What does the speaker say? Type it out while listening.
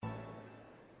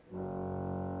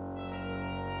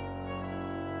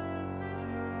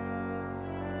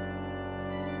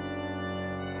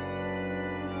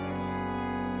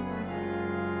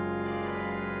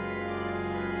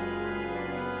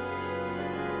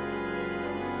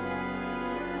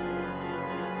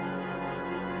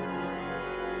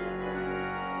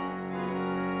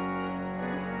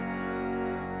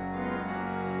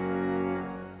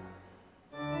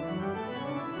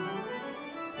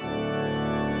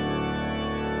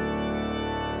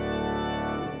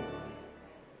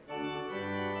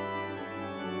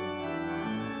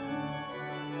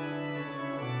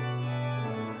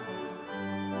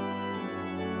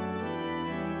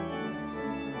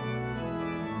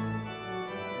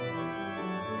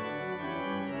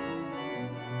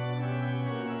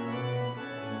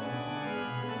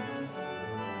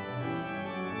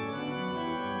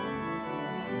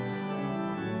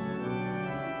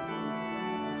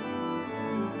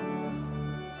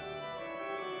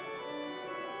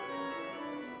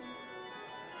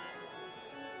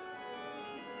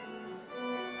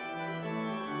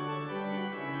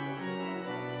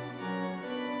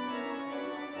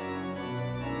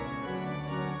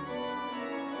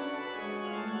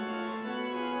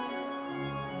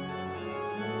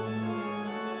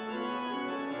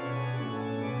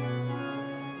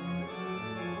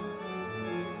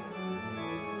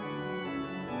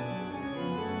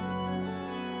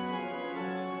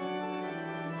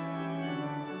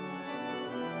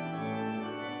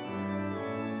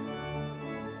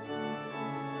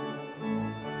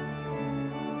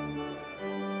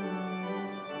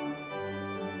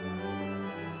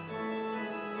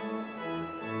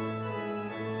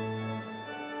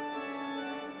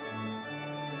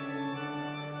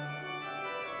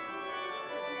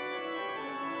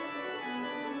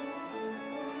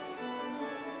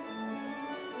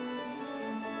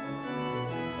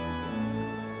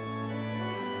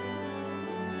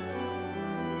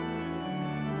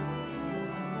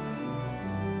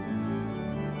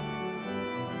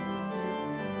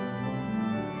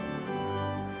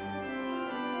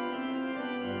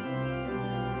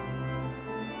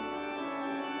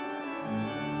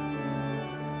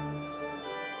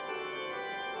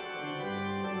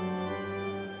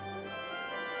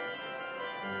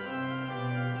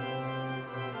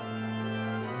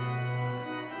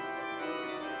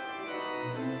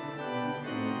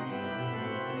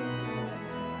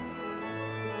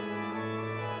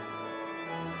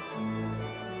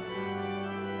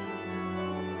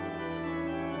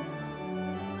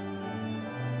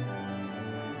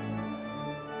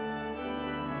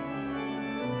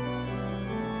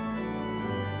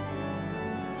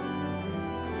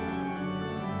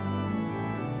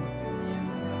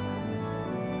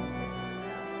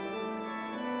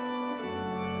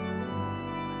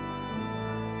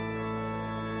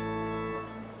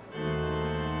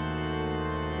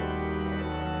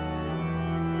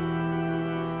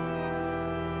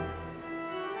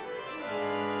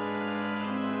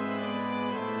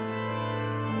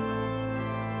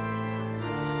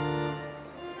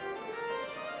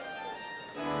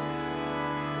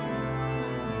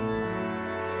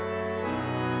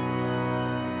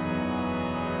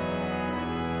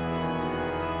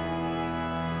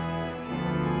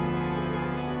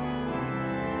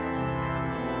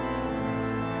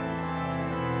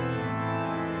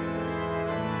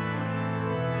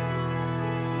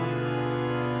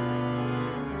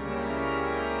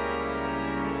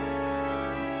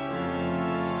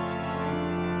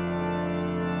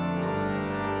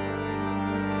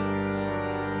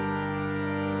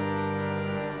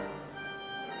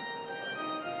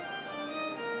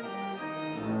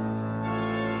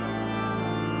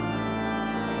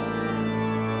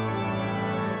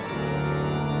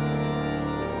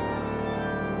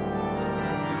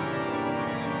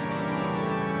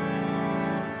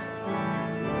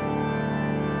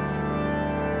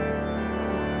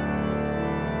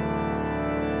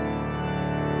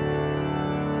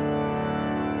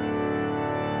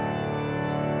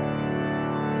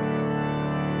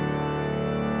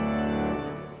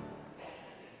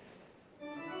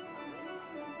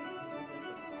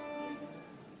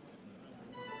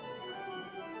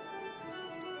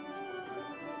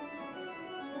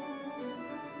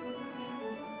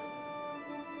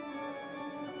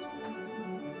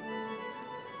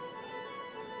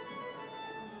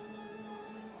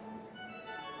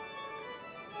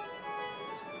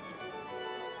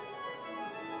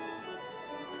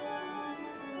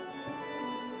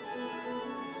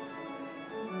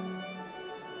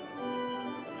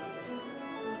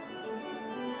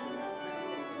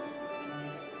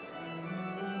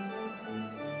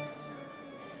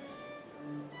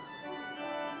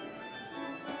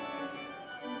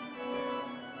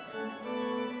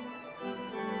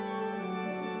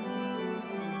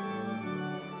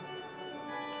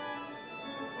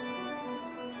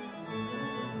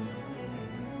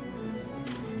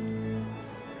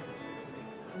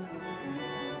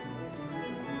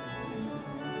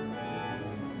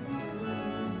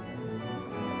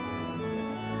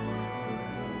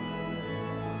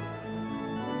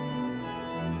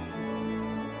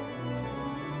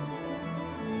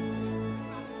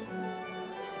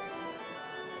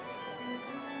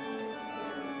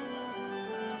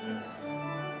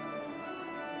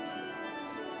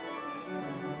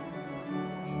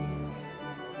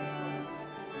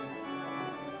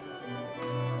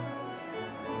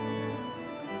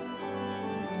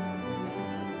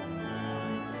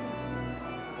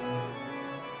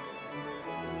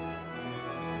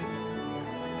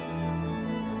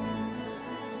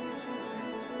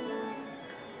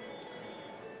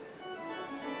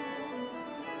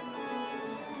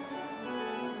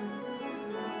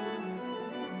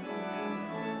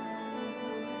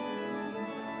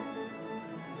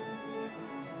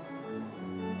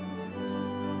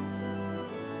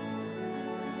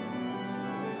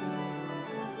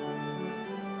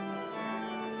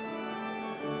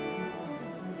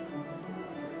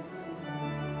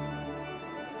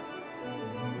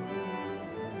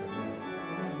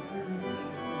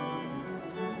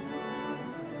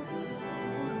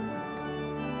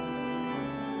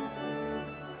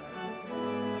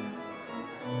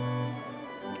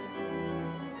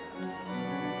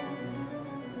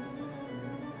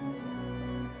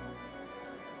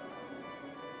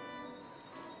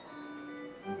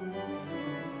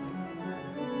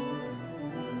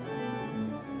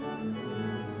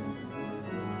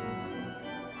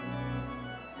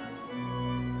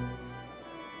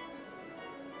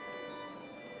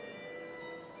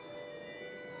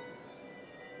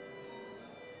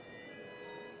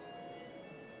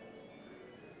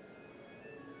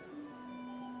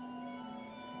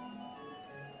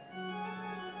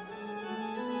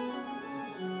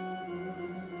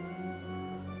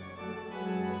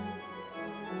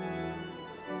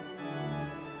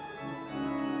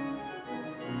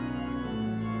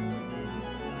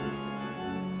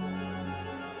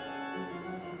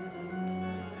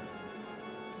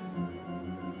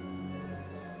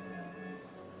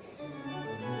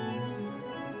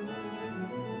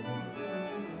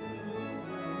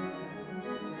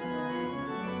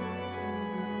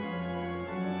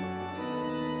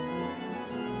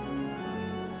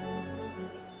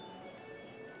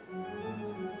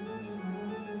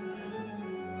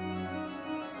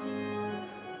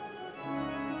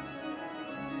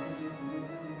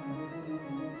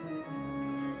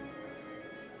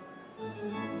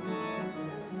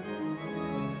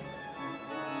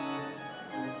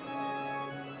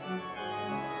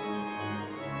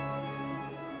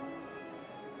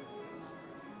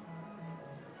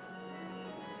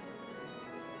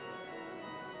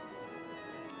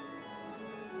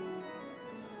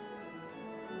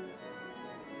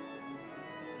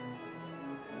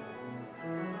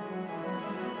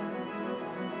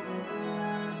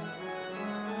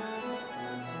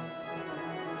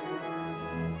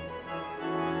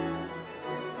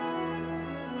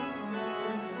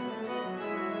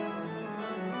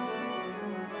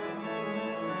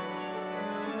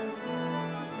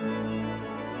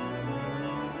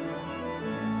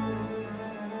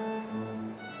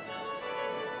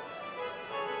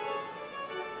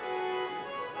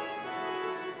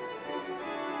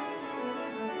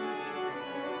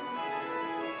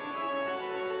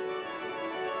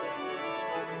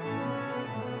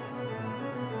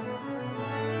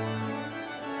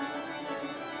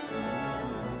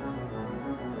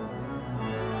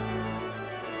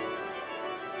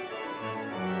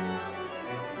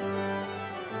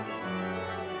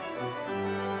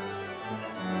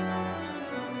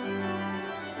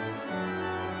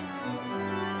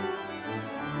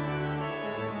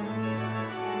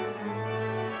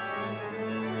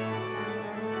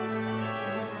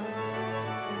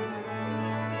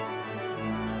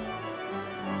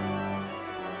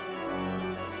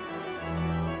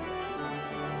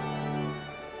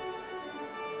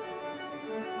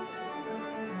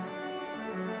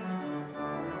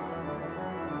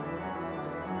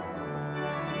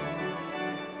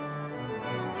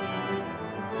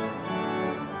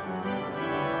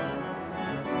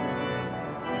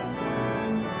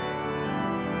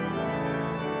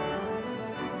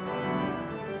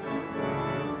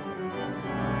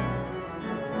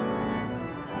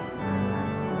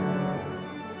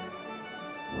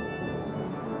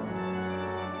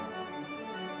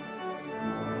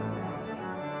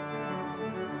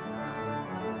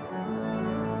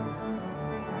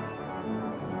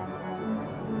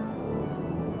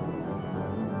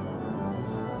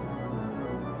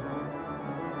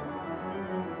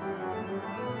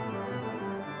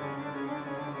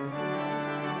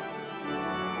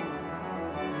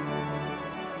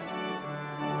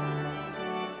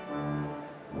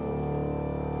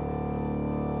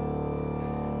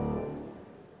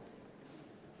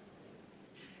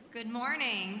Good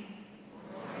morning.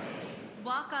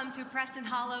 Welcome to Preston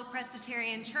Hollow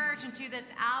Presbyterian Church and to this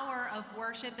hour of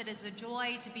worship. It is a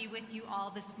joy to be with you all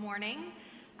this morning.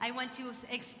 I want to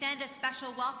extend a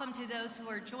special welcome to those who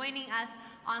are joining us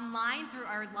online through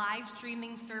our live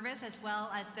streaming service, as well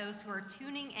as those who are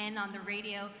tuning in on the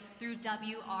radio through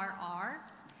WRR.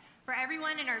 For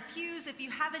everyone in our pews, if you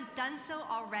haven't done so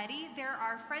already, there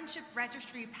are friendship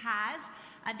registry pads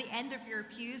at the end of your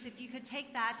pews. If you could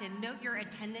take that and note your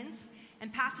attendance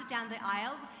and pass it down the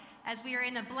aisle. As we are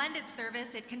in a blended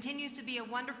service, it continues to be a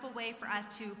wonderful way for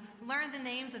us to learn the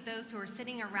names of those who are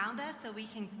sitting around us so we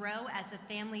can grow as a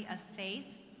family of faith.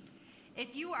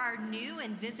 If you are new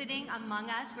and visiting among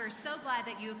us, we're so glad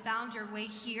that you have found your way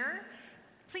here.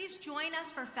 Please join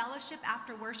us for fellowship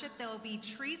after worship. There will be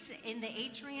treats in the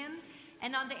atrium.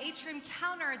 And on the atrium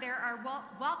counter, there are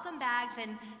welcome bags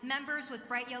and members with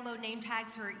bright yellow name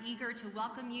tags who are eager to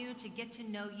welcome you, to get to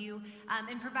know you,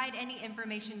 and provide any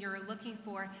information you're looking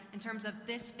for in terms of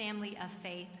this family of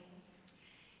faith.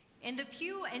 In the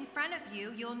pew in front of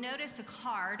you, you'll notice a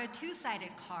card, a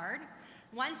two-sided card.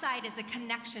 One side is a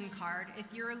connection card. If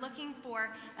you're looking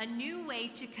for a new way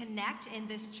to connect in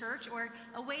this church or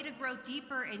a way to grow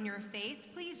deeper in your faith,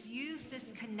 please use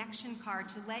this connection card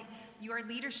to let your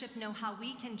leadership know how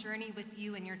we can journey with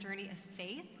you in your journey of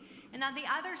faith. And on the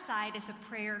other side is a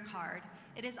prayer card.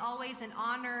 It is always an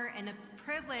honor and a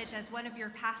privilege as one of your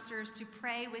pastors to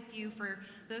pray with you for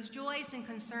those joys and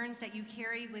concerns that you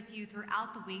carry with you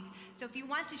throughout the week. So if you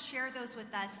want to share those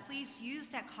with us, please use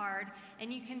that card,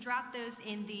 and you can drop those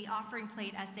in the offering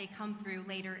plate as they come through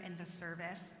later in the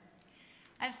service.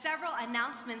 I have several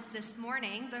announcements this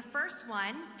morning. The first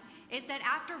one is that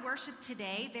after worship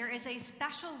today, there is a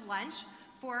special lunch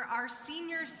for our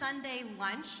Senior Sunday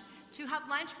lunch to have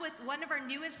lunch with one of our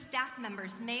newest staff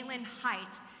members, Maylin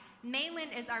Height. Maylin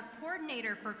is our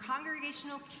coordinator for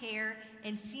congregational care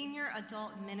and senior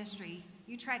adult ministry.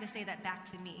 You try to say that back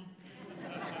to me.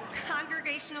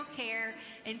 Congregational care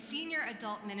and senior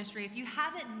adult ministry. If you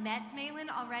haven't met Maylin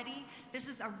already, this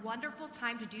is a wonderful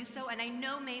time to do so. And I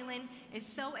know Maylin is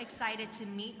so excited to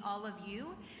meet all of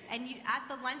you. And at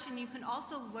the luncheon, you can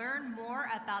also learn more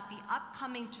about the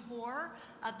upcoming tour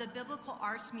of the Biblical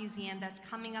Arts Museum that's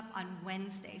coming up on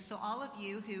Wednesday. So all of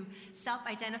you who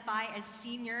self-identify as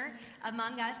senior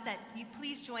among us, that you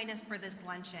please join us for this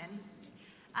luncheon.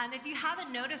 If you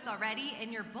haven't noticed already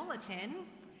in your bulletin,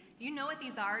 you know what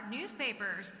these are,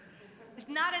 newspapers. It's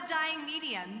not a dying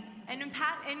medium. And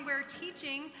we're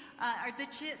teaching the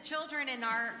children in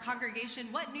our congregation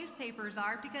what newspapers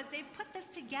are, because they've put this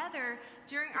together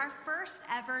during our first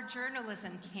ever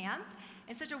journalism camp.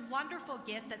 It's such a wonderful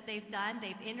gift that they've done.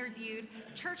 They've interviewed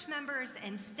church members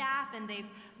and staff, and they've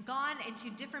gone into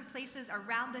different places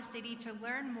around the city to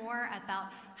learn more about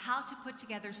how to put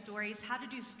together stories, how to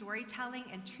do storytelling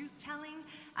and truth-telling.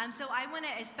 So I want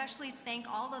to especially thank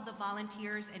all of the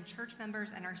volunteers and church members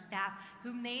and our staff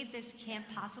who made this camp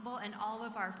possible, and all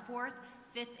of our 4th,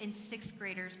 5th, and 6th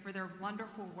graders for their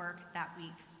wonderful work that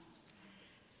week.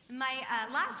 My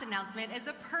last announcement is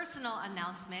a personal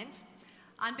announcement.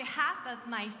 On behalf of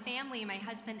my family, my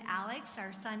husband Alex,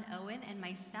 our son Owen, and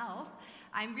myself,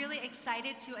 I'm really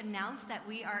excited to announce that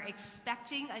we are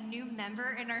expecting a new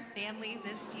member in our family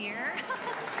this year.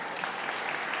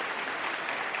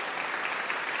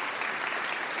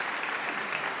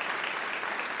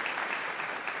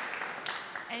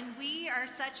 And we are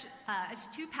such, as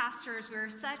two pastors,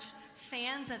 we're such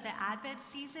fans of the Advent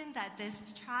season that this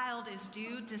child is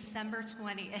due December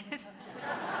 20th.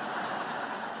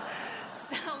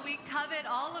 So we covet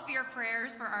all of your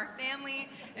prayers for our family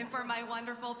and for my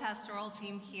wonderful pastoral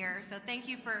team here. So thank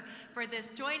you for this,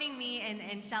 joining me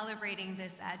in celebrating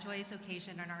this joyous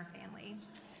occasion in our family.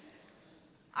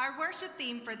 Our worship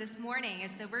theme for this morning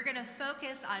is that we're going to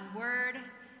focus on word,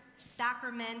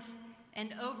 sacrament,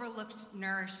 and overlooked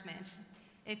nourishment.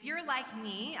 If you're like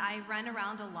me, I run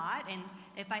around a lot, and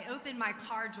if I open my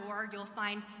car door, you'll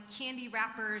find candy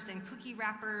wrappers and cookie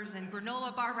wrappers and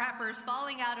granola bar wrappers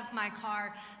falling out of my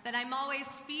car, that I'm always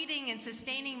feeding and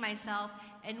sustaining myself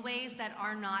in ways that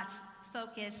are not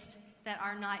focused, that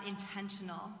are not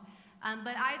intentional.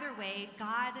 But either way,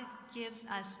 God gives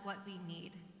us what we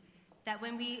need. That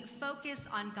when we focus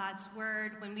on God's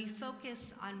word, when we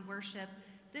focus on worship,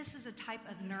 this is a type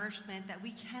of nourishment that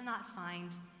we cannot find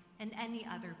in any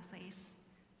other place.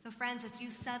 So friends, as you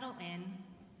settle in,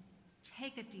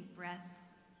 take a deep breath,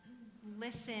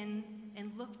 listen,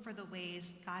 and look for the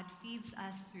ways God feeds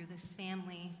us through this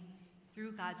family,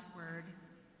 through God's word,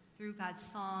 through God's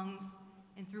songs,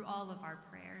 and through all of our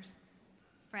prayers.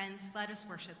 Friends, let us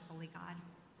worship Holy God.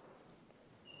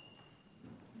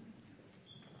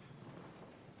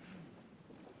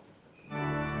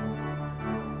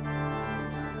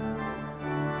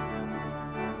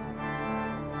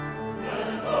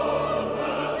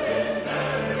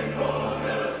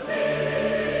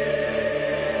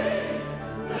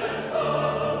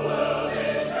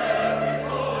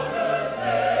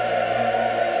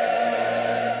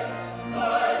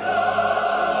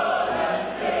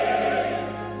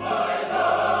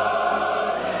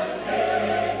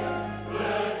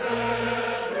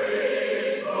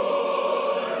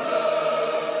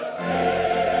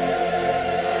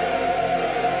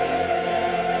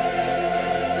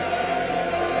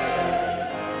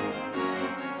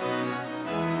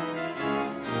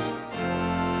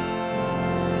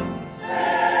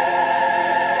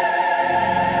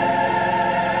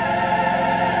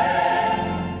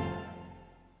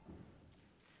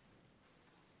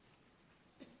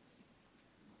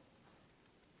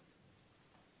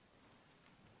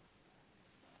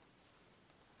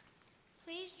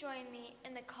 join me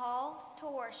in the call to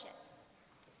worship.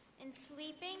 In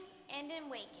sleeping and in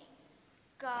waking,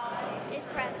 God is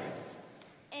present.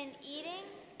 In eating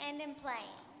and in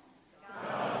playing,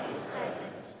 God is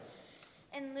present.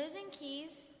 In losing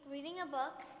keys, reading a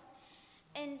book,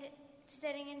 and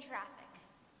sitting in traffic,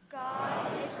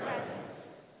 God is present.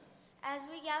 As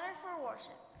we gather for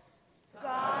worship,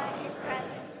 God is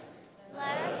present.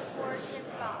 Let us worship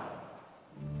God.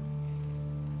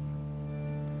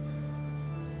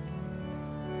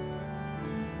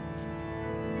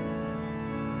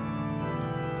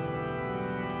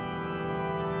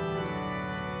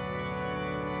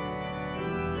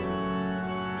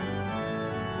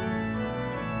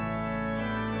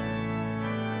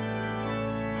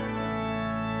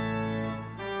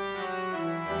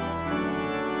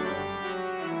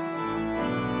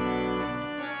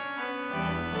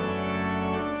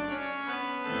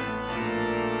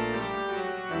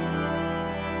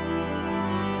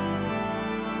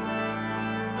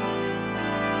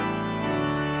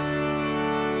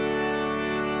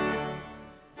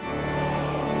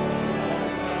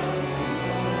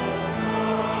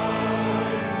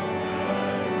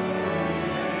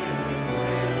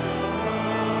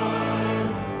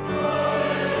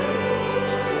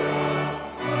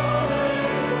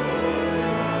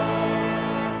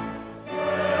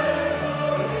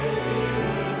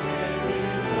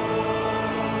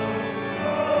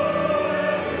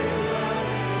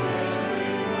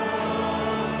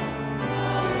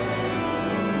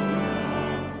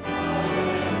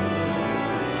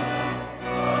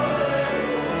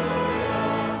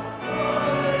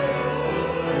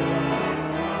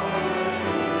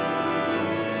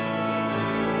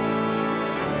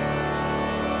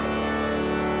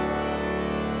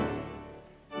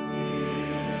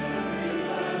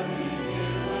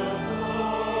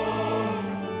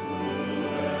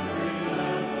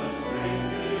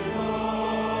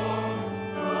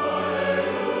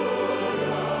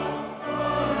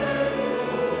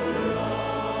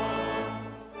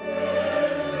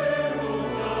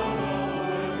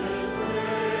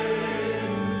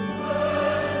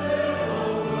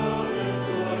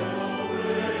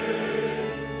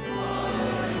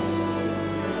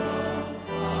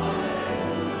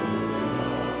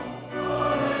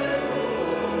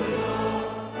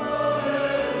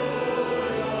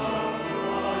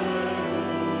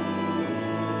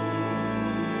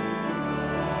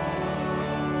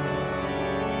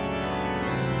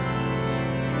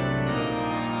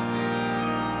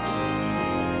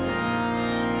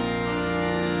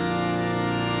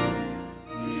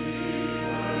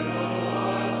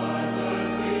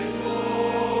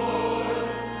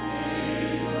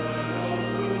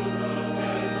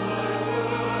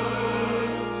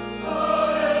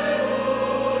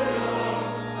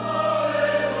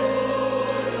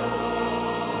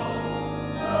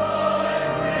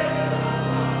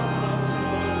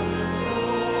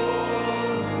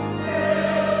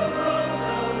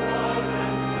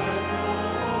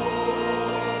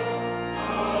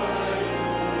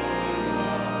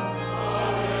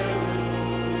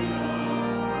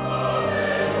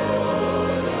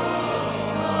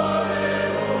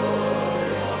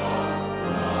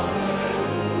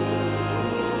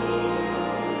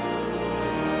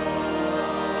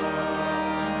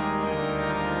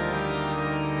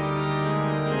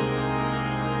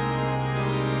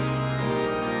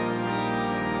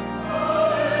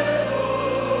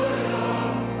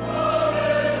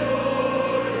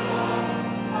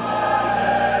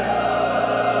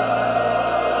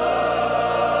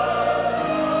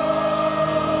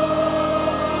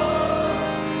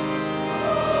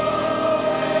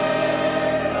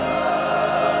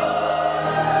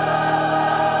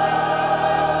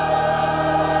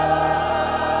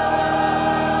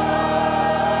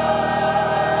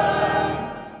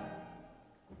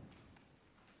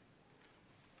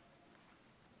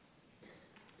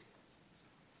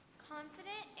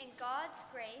 Confident in God's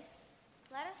grace,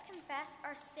 let us confess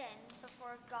our sin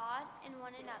before God and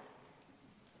one another.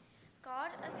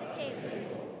 God of the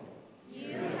table,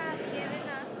 you have given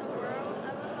us a world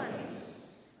of abundance,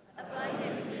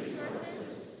 abundant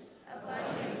resources,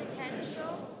 abundant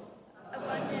potential,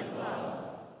 abundant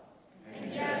love.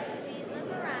 And yet we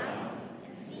look around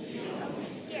and see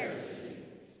only scarcity.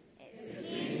 It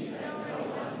seems no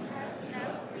one has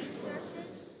enough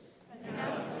resources,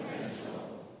 enough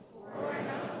potential, or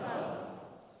enough love.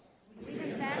 We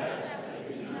confess that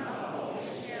we do not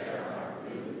always share our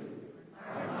food,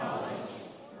 our knowledge,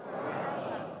 or our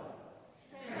love.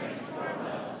 Transform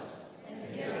us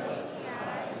and give us the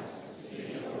eyes to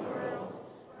see a world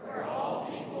where all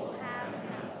people have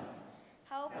enough.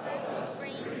 Help us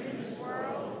bring this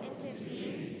world into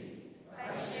being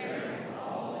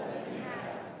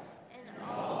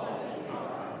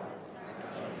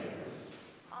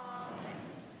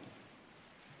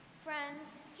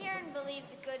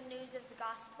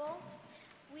gospel.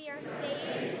 We are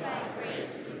saved by grace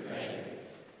through faith.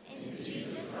 In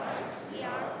Jesus Christ we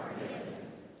are forgiven.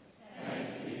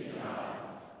 Thanks be to God.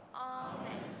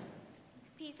 Amen.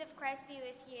 Peace of Christ be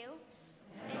with you,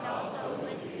 and also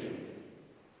with you.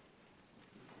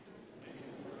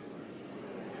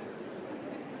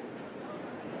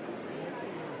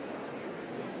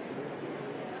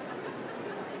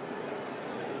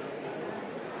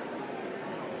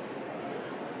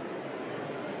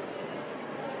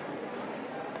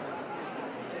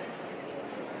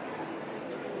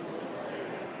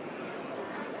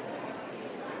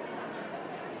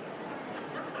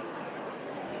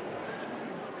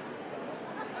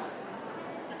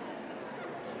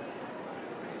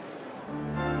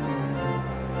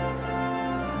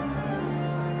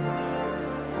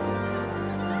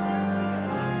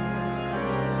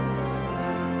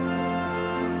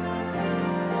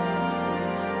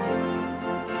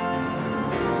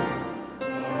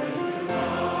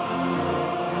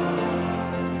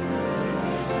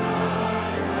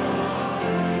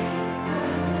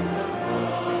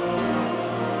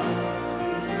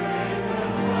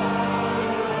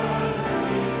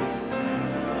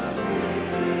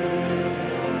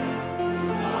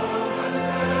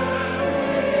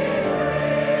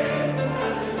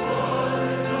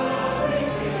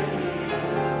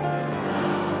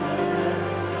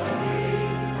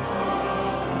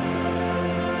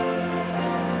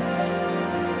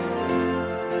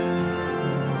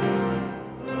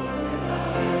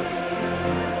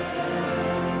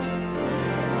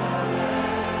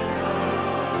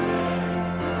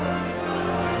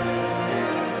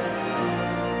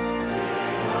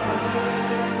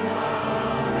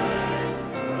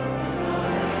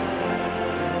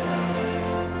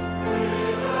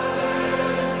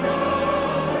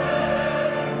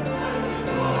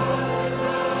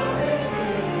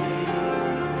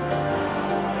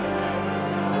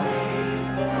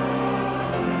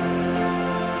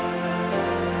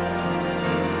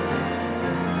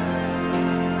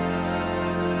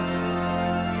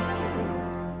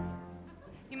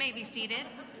 Be seated.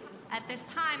 At this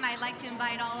time, I'd like to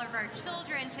invite all of our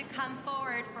children to come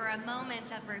forward for a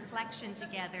moment of reflection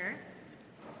together.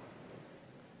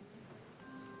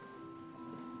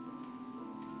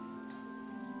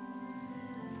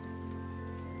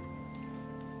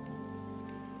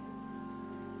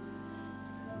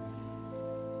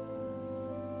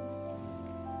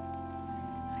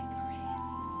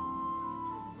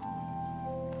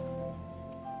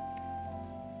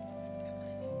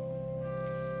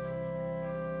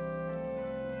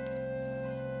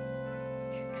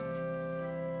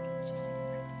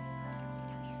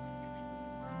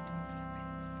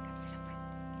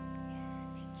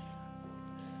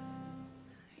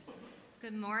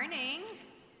 Good morning.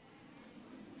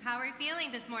 How are you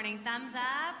feeling this morning? Thumbs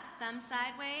up, thumbs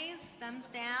sideways, thumbs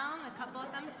down, a couple of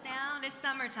thumbs down. It's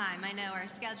summertime. I know our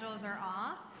schedules are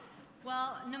off.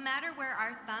 Well, no matter where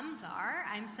our thumbs are,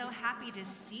 I'm so happy to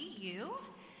see you.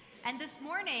 And this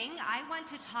morning, I want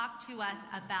to talk to us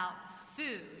about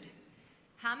food.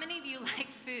 How many of you like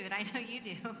food? I know you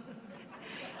do.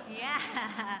 Yeah,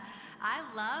 I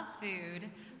love food.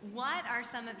 What are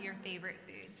some of your favorite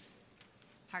foods?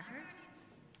 Parker?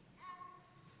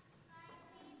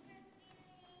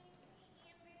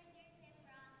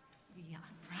 Yeah,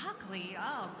 broccoli.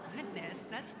 Oh, goodness,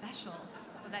 that's special.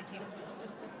 What about you?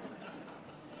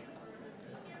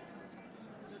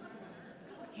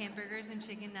 Hamburgers and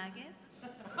chicken nuggets?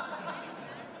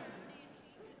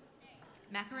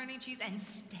 Macaroni, cheese, and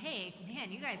steak.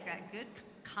 Man, you guys got good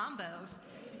combos.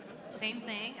 Same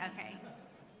thing? Okay.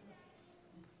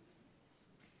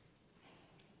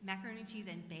 Macaroni, cheese,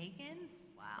 and bacon?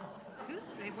 Wow.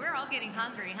 We're all getting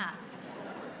hungry, huh?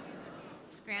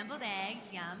 Scrambled eggs,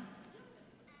 yum.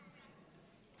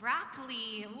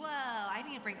 Broccoli, whoa. I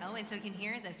need to bring Owen so he can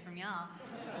hear this from y'all.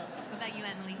 What about you,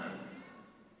 Emily?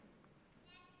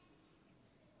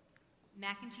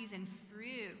 Mac and cheese and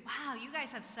fruit. Wow, you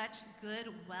guys have such good,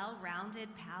 well-rounded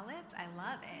palates. I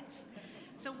love it.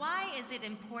 So why is it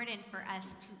important for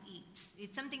us to eat?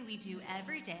 It's something we do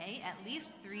every day, at least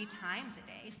 3 times a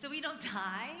day, so we don't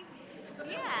die.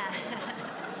 Yeah.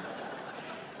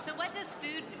 So what does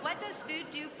food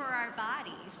do for our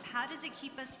bodies? How does it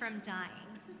keep us from dying?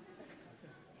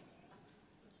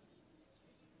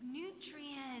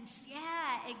 Nutrients.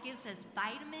 Yeah, it gives us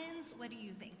vitamins. What do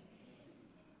you think?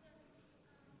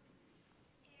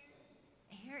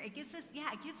 It gives us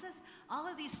all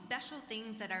of these special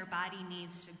things that our body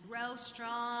needs to grow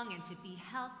strong and to be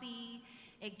healthy.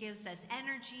 It gives us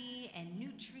energy and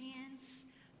nutrients.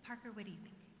 Parker, what do you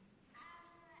think? It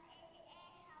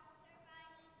helps our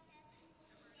body to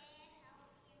stay healthy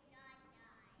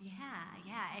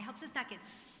Yeah. It helps us not get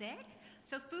sick.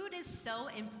 So food is so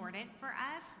important for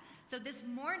us. So this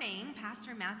morning,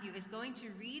 Pastor Matthew is going to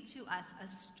read to us a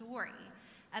story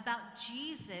about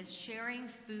Jesus sharing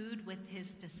food with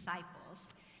his disciples.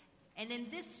 And in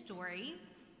this story,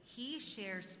 he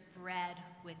shares bread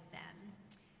with them.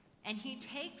 And he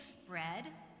takes bread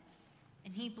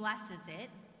and he blesses it,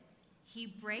 he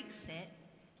breaks it,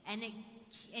 and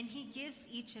he gives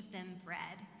each of them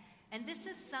bread. And this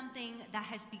is something that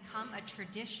has become a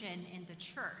tradition in the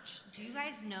church. Do you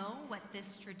guys know what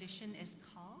this tradition is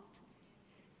called?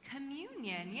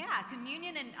 Communion. Yeah,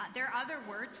 communion, and there are other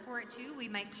words for it too. We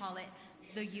might call it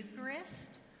the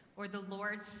Eucharist or the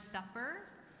Lord's Supper.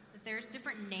 There's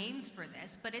different names for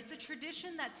this, but it's a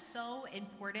tradition that's so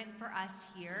important for us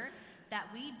here that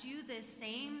we do this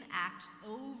same act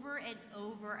over and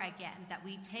over again, that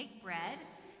we take bread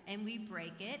and we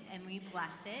break it and we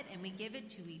bless it and we give it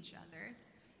to each other.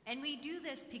 And we do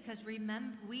this because we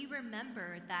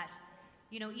remember that,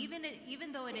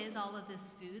 even though it is all of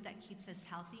this food that keeps us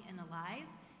healthy and alive,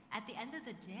 at the end of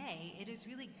the day, it is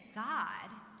really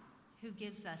God who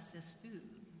gives us this food,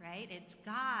 right? It's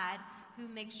God who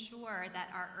makes sure that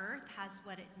our earth has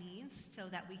what it needs so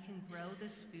that we can grow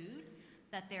this food,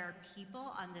 that there are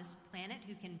people on this planet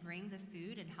who can bring the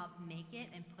food and help make it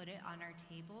and put it on our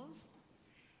tables.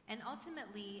 And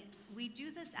ultimately, we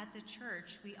do this at the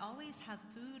church. We always have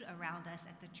food around us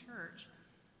at the church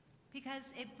because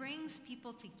it brings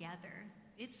people together.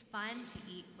 It's fun to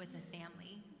eat with the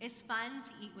family. It's fun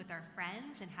to eat with our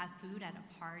friends and have food at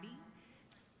a party.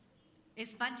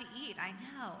 It's fun to eat, I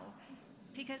know,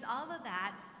 because all of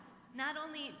that not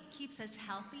only keeps us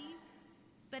healthy,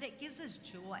 but it gives us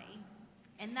joy.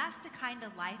 And that's the kind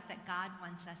of life that God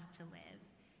wants us to live.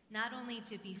 Not only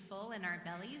to be full in our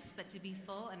bellies, but to be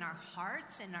full in our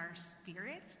hearts and our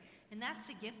spirits. And that's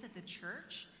the gift of the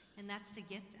church, and that's the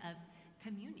gift of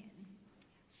communion.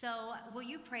 So will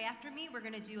you pray after me? We're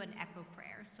going to do an echo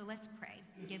prayer. So let's pray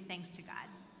and give thanks to God.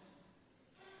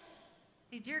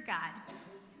 Hey, dear God,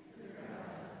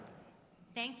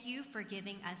 thank you for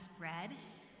giving us bread.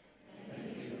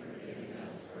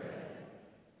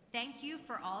 Thank you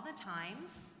for all the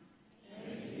times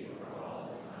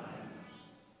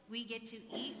we get to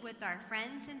eat with our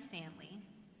friends and family.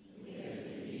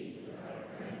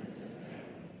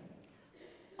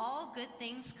 All good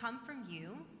things come from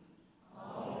you.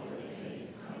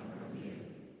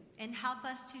 And help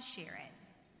us to share it.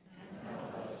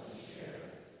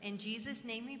 In Jesus'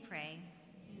 name we pray.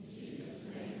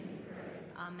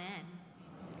 Amen.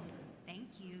 Thank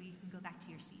you. You can go back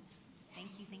to your seats.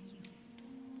 Thank you.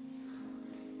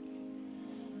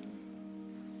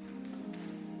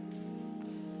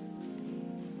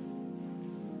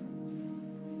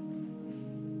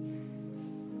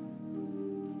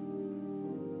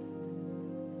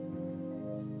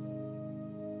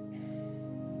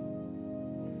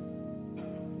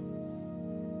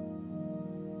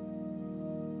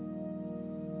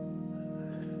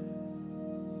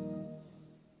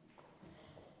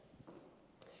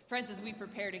 Friends, as we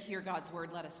prepare to hear God's word,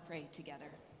 let us pray together.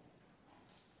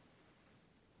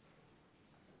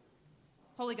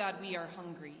 Holy God, we are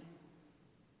hungry.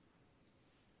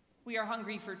 We are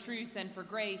hungry for truth and for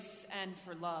grace and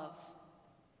for love.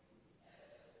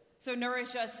 So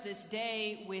nourish us this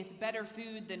day with better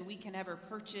food than we can ever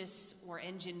purchase or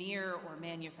engineer or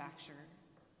manufacture.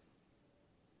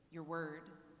 Your word,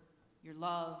 your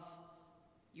love,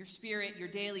 your spirit, your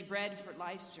daily bread for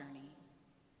life's journey.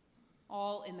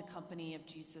 All in the company of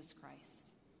Jesus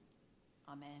Christ.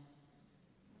 Amen.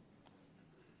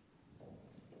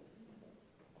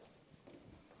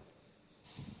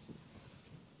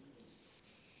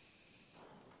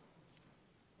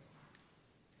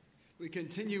 We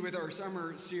continue with our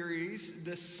summer series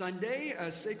this Sunday,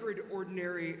 A Sacred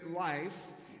Ordinary Life.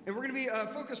 And we're going to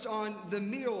be focused on the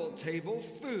meal table,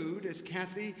 food, as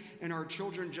Kathy and our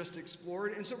children just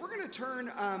explored. And so we're going to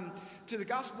turn to the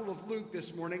Gospel of Luke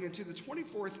this morning and to the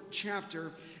 24th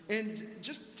chapter. And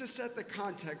just to set the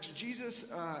context, Jesus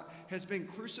has been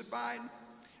crucified.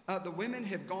 The women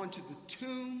have gone to the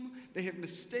tomb. They have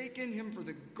mistaken him for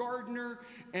the gardener.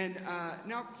 And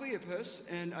now Cleopas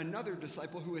and another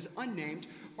disciple who is unnamed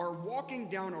are walking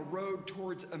down a road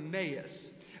towards Emmaus.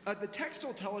 The text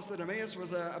will tell us that Emmaus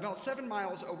was about 7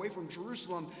 miles away from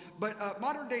Jerusalem, but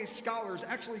modern-day scholars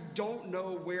actually don't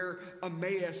know where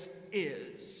Emmaus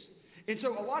is. And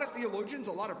so a lot of theologians,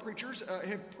 a lot of preachers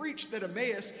have preached that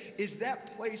Emmaus is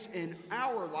that place in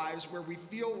our lives where we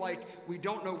feel like we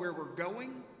don't know where we're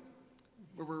going,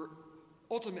 where we're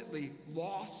ultimately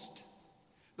lost.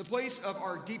 the place of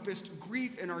our deepest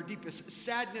grief and our deepest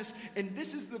sadness. And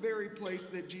this is the very place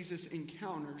that Jesus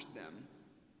encounters them,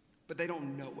 but they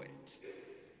don't know it.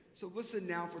 So listen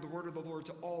now for the word of the Lord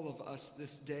to all of us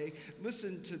this day.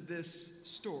 Listen to this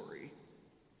story,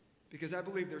 because I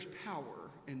believe there's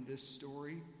power in this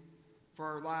story for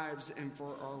our lives and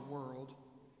for our world.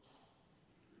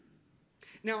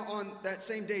 Now, on that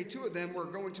same day, two of them were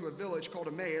going to a village called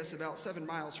Emmaus, about 7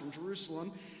 miles from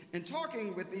Jerusalem, and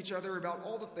talking with each other about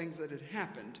all the things that had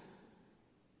happened.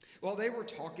 While they were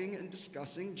talking and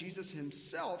discussing, Jesus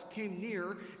himself came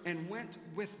near and went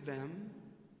with them,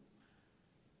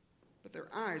 but their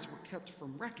eyes were kept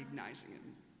from recognizing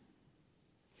him.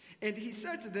 And he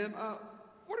said to them,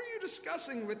 "What are you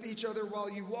discussing with each other while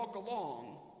you walk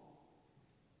along?"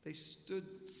 They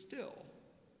stood still,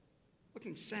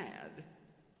 looking sad.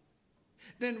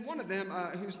 Then one of them,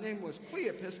 whose name was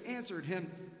Cleopas, answered him,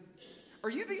 "Are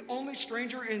you the only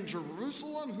stranger in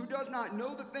Jerusalem who does not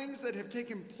know the things that have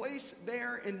taken place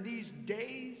there in these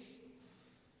days?"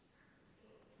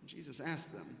 And Jesus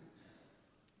asked them,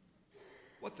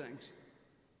 "What things?"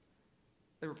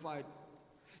 They replied,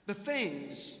 The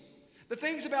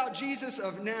things about Jesus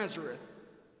of Nazareth,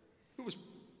 who was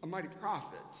a mighty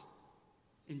prophet,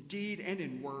 in deed and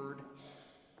in word,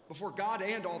 before God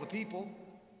and all the people.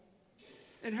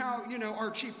 And how, our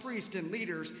chief priests and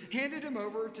leaders handed him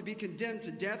over to be condemned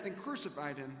to death and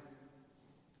crucified him.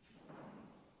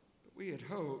 But we had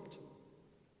hoped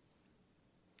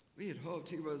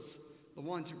he was the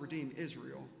one to redeem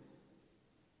Israel.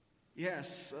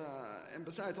 Yes, and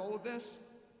besides all of this,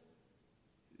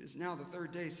 it is now the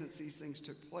third day since these things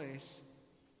took place.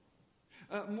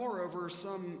 Moreover,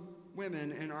 some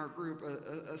women in our group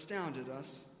astounded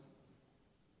us.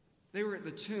 They were at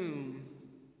the tomb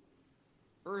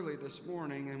early this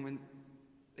morning, and when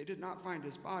they did not find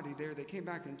his body there, they came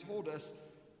back and told us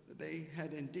that they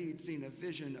had indeed seen a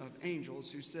vision of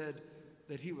angels who said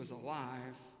that he was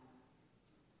alive.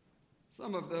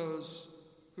 Some of those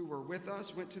who were with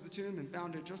us went to the tomb and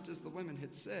found it just as the women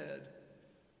had said,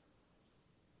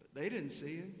 but they didn't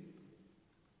see him.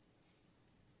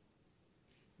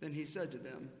 Then he said to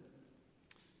them,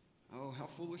 "Oh, how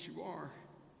foolish you are,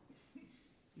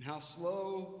 and how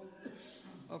slow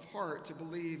of heart to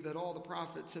believe that all the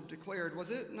prophets have declared. Was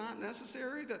it not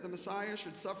necessary that the Messiah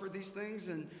should suffer these things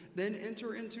and then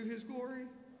enter into his glory?"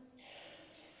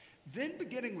 Then,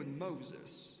 beginning with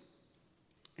Moses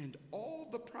and all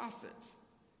the prophets,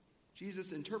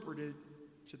 Jesus interpreted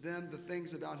to them the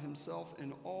things about himself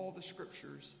in all the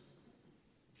scriptures.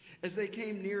 As they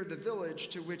came near the village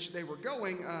to which they were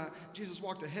going, Jesus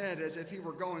walked ahead as if he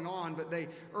were going on, but they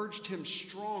urged him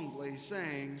strongly,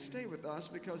 saying, "Stay with us,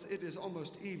 because it is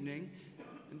almost evening,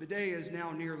 and the day is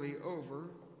now nearly over."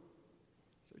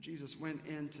 So Jesus went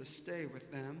in to stay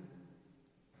with them.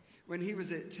 When he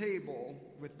was at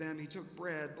table with them, he took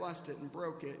bread, blessed it, and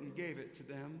broke it, and gave it to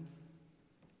them.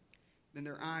 Then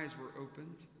their eyes were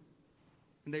opened,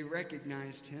 and they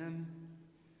recognized him,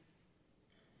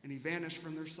 and he vanished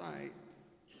from their sight.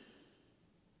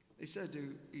 They said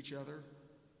to each other,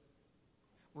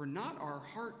 "Were not our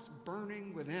hearts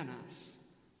burning within us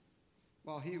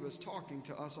while he was talking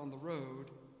to us on the road,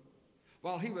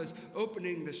 while he was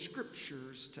opening the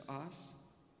scriptures to us?"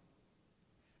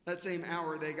 That same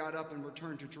hour they got up and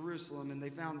returned to Jerusalem, and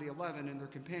they found the 11 and their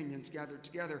companions gathered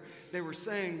together. They were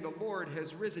saying, "The Lord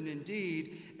has risen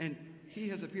indeed, and he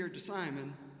has appeared to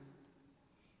Simon."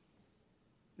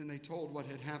 Then they told what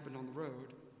had happened on the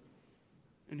road,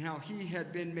 and how he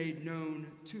had been made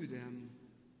known to them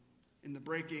in the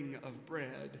breaking of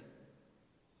bread.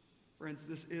 Friends,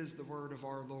 this is the word of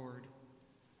our Lord.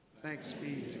 Thanks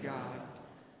be to God.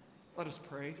 Let us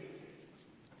pray.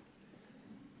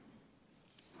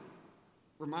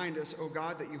 Remind us, O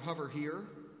God, that you hover here.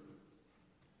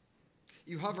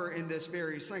 You hover in this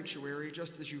very sanctuary,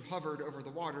 just as you hovered over the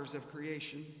waters of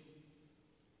creation.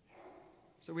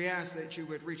 So we ask that you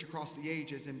would reach across the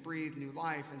ages and breathe new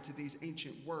life into these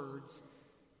ancient words,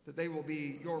 that they will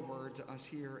be your word to us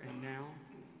here and now.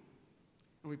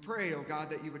 And we pray, O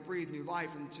God, that you would breathe new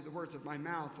life into the words of my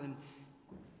mouth and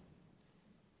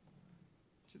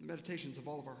to the meditations of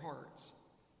all of our hearts,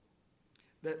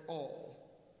 that all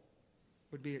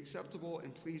would be acceptable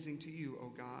and pleasing to you, O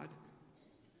God,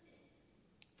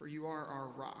 for you are our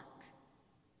rock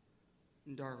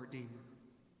and our Redeemer.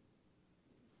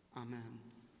 Amen.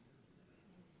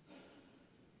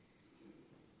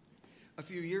 A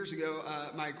few years ago,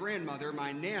 my grandmother,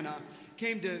 my Nana,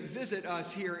 came to visit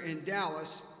us here in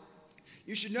Dallas.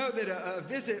 You should know that a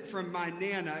visit from my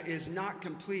Nana is not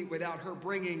complete without her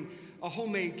bringing a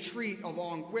homemade treat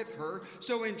along with her.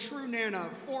 So in true Nana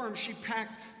form, she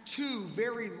packed 2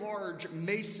 very large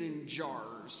mason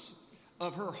jars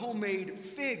of her homemade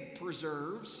fig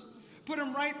preserves, put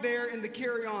them right there in the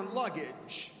carry-on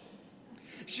luggage.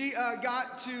 She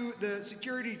got to the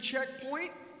security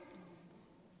checkpoint.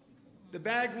 The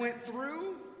bag went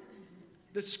through.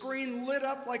 The screen lit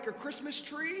up like a Christmas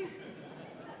tree.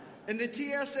 And the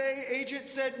TSA agent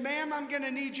said, "Ma'am, I'm going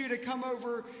to need you to come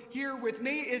over here with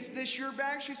me. Is this your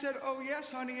bag?" She said, "Oh, yes,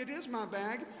 honey, it is my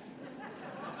bag."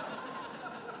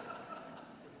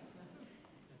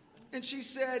 And she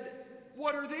said,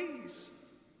 "What are these?"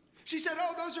 She said,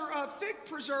 "Oh, those are fig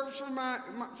preserves for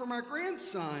my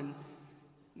grandson."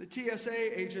 And the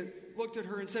TSA agent looked at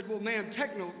her and said, "Well, ma'am,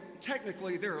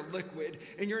 technically they're a liquid,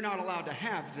 and you're not allowed to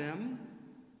have them."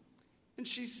 And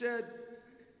she said,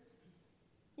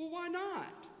 "Well, why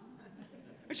not?"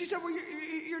 And she said, "Well,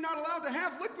 you're not allowed to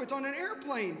have liquids on an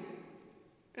airplane."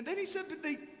 And then he said, "But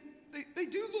they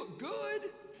do look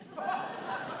good.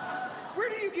 Where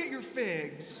do you get your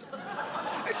figs?"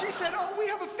 And she said, "Oh, we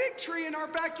have a fig tree in our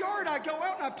backyard. I go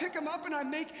out and I pick them up and I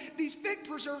make these fig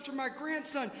preserves for my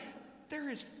grandson. They're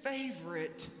his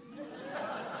favorite."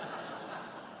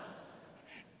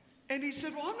 And he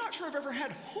said, "Well, I'm not sure I've ever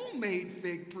had homemade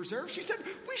fig preserves." She said,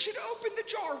 "We should open the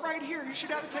jar right here. You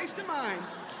should have a taste of mine."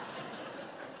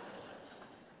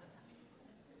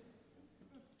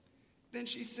 Then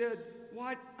she said,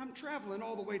 "Well, I'm traveling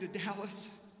all the way to Dallas.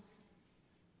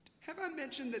 Have I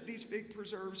mentioned that these fig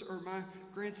preserves are my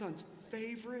grandson's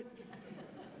favorite?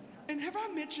 And have I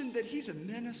mentioned that he's a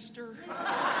minister?"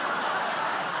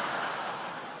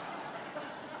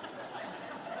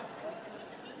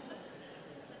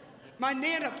 My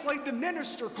Nana played the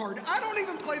minister card. I don't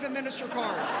even play the minister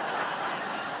card.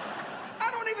 I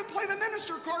don't even play the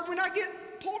minister card when I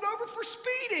get pulled over for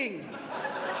speeding.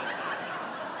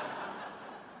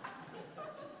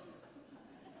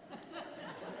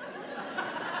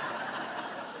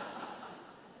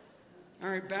 All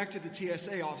right, back to the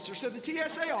TSA officer. So the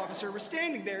TSA officer was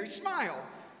standing there. He smiled.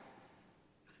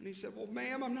 And he said, "Well,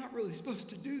 ma'am, I'm not really supposed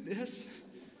to do this,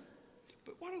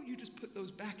 but why don't you just put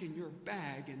those back in your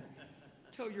bag and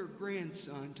tell your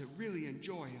grandson to really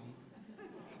enjoy them?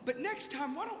 But next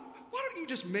time, why don't you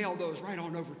just mail those right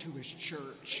on over to his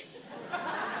church?"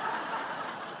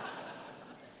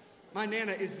 My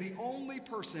Nana is the only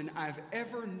person I've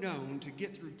ever known to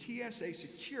get through TSA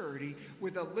security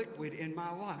with a liquid in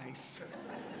my life.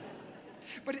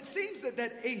 But it seems that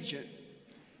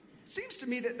seems to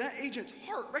me that agent's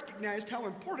heart recognized how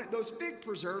important those fig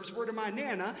preserves were to my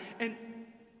Nana and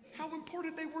how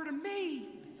important they were to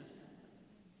me.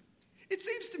 It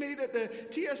seems to me that the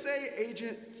TSA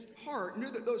agent's heart knew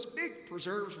that those fig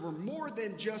preserves were more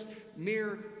than just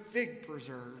mere fig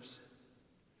preserves.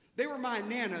 They were my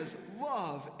Nana's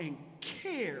love and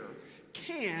care,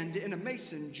 canned in a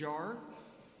mason jar.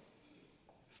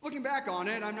 Looking back on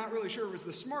it, I'm not really sure it was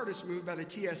the smartest move by the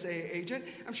TSA agent.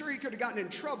 I'm sure he could have gotten in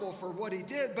trouble for what he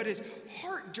did, but his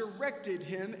heart directed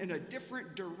him in a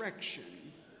different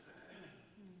direction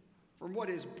from what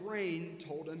his brain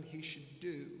told him he should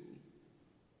do.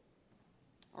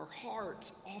 Our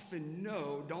hearts often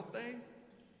know, don't they?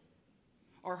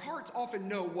 Our hearts often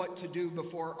know what to do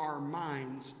before our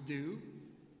minds do.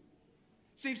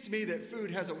 Seems to me that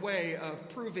food has a way of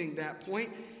proving that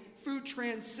point. Food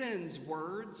transcends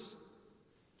words.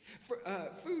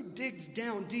 Food digs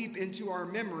down deep into our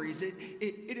memories.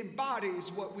 It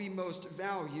embodies what we most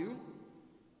value.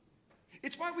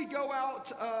 It's why we go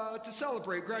out to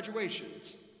celebrate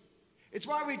graduations. It's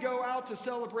why we go out to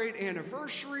celebrate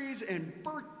anniversaries and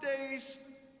birthdays.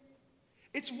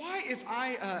 It's why if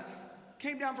I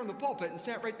came down from the pulpit and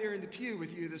sat right there in the pew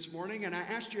with you this morning and I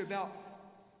asked you about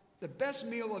the best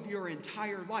meal of your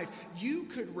entire life, you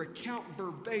could recount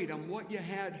verbatim what you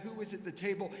had, who was at the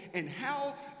table, and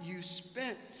how you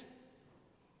spent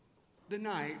the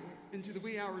night into the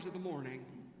wee hours of the morning,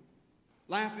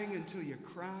 laughing until you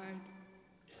cried,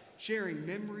 sharing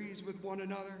memories with one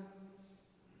another.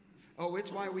 Oh,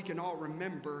 it's why we can all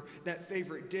remember that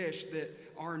favorite dish that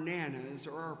our nanas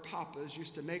or our papas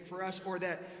used to make for us, or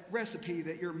that recipe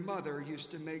that your mother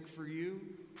used to make for you.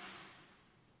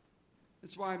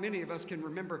 That's why many of us can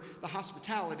remember the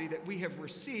hospitality that we have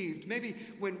received, maybe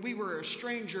when we were a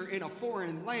stranger in a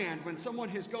foreign land, when someone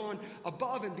has gone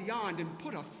above and beyond and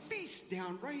put a feast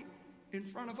down right in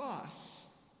front of us.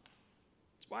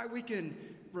 It's why we can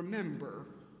remember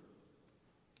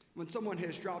when someone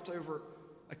has dropped over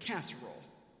a casserole.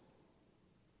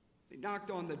 They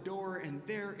knocked on the door and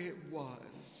there it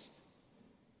was.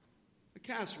 A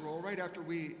casserole right after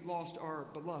we lost our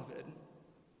beloved.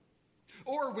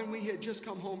 Or when we had just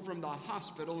come home from the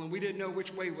hospital and we didn't know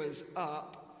which way was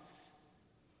up.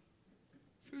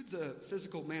 Food's a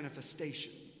physical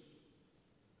manifestation.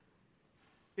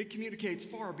 It communicates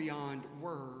far beyond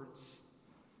words.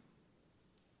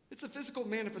 It's a physical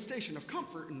manifestation of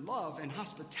comfort and love and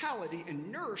hospitality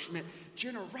and nourishment,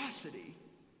 generosity,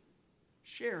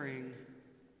 sharing,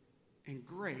 and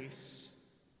grace.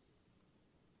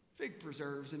 Fig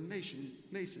preserves and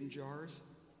mason jars.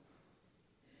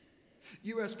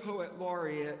 U.S. Poet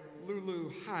Laureate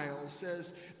Lulu Hiles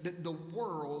says that the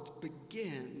world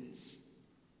begins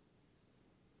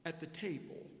at the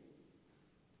table.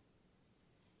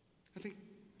 I think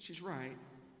she's right.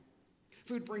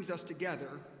 Food brings us together,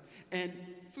 and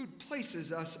food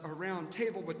places us around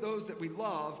table with those that we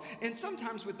love, and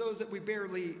sometimes with those that we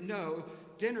barely know.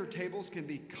 Dinner tables can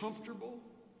be comfortable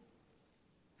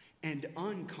and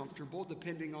uncomfortable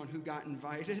depending on who got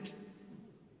invited.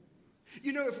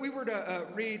 You know, if we were to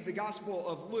read the Gospel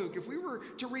of Luke, if we were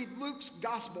to read Luke's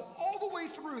Gospel all the way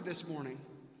through this morning,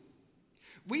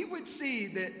 we would see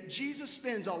that Jesus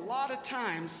spends a lot of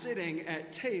time sitting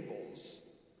at tables,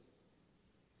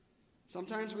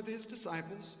 sometimes with his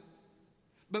disciples,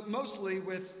 but mostly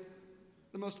with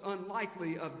the most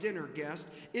unlikely of dinner guests.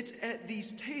 It's at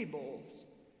these tables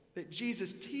that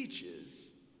Jesus teaches,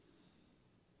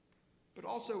 but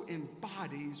also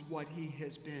embodies what he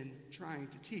has been trying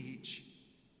to teach.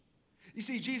 You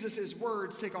see, Jesus'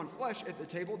 words take on flesh at the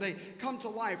table. They come to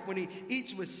life when he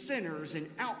eats with sinners and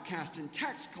outcasts and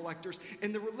tax collectors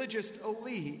and the religious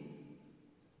elite.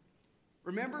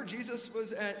 Remember, Jesus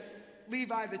was at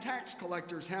Levi the tax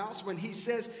collector's house when he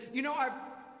says, "You know, I've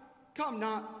come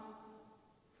not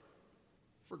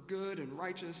for good and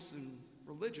righteous and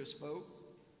religious folk,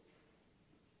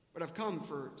 but I've come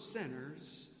for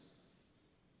sinners."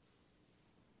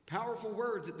 Powerful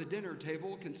words at the dinner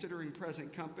table, considering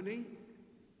present company.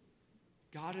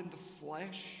 God in the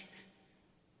flesh,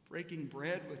 breaking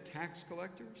bread with tax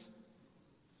collectors.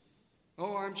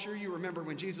 Oh, I'm sure you remember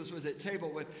when Jesus was at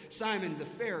table with Simon the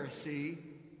Pharisee.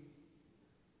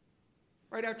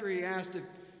 Right after he asked if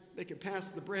they could pass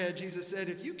the bread, Jesus said,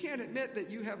 "If you can't admit that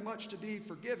you have much to be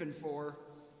forgiven for,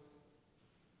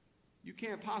 you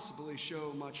can't possibly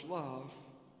show much love."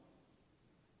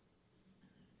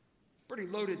 Pretty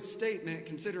loaded statement,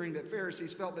 considering that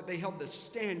Pharisees felt that they held the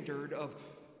standard of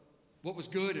what was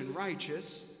good and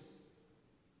righteous.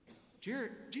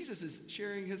 Jesus is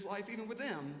sharing his life even with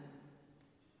them.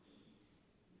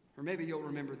 Or maybe you'll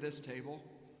remember this table.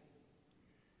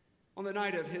 On the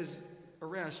night of his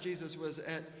arrest, Jesus was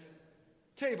at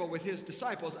table with his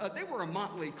disciples. They were a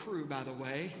motley crew, by the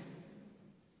way.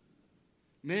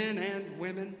 Men and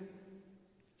women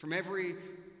from every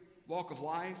walk of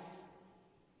life.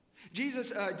 Jesus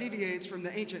deviates from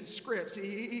the ancient scripts.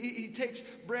 He takes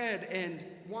bread and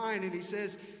wine and he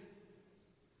says,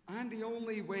 "I'm the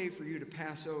only way for you to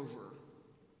pass over.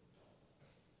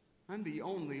 I'm the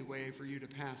only way for you to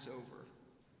pass over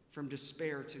from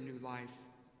despair to new life,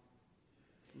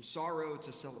 from sorrow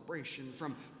to celebration,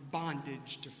 from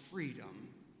bondage to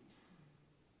freedom.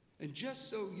 And just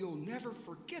so you'll never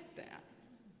forget that,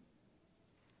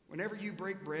 whenever you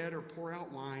break bread or pour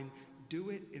out wine, do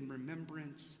it in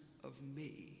remembrance of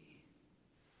me."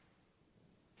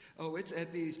 Oh, it's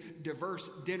at these diverse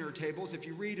dinner tables. If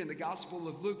you read in the Gospel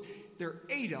of Luke, there are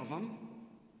 8 of them.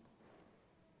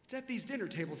 It's at these dinner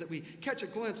tables that we catch a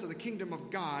glimpse of the kingdom of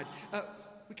God.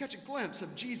 We catch a glimpse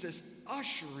of Jesus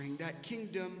ushering that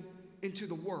kingdom into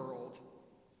the world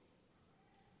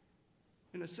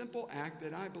in a simple act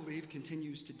that I believe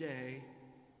continues today.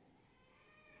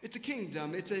 It's a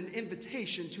kingdom. It's an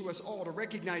invitation to us all to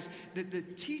recognize that the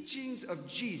teachings of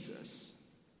Jesus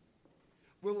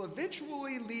will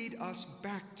eventually lead us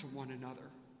back to one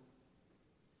another.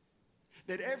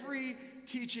 That every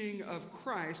teaching of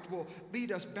Christ will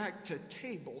lead us back to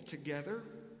table together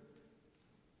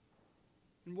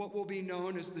in what will be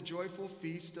known as the joyful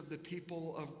feast of the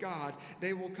people of God.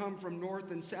 They will come from north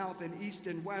and south and east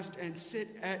and west and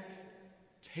sit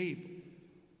at table.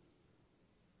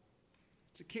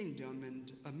 It's a kingdom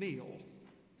and a meal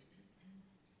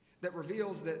that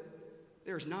reveals that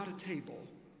there's not a table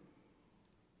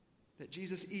that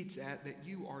Jesus eats at that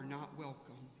you are not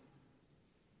welcome.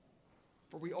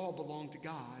 For we all belong to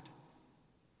God.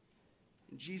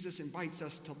 And Jesus invites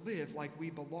us to live like we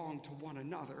belong to one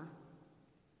another.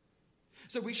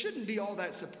 So we shouldn't be all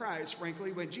that surprised,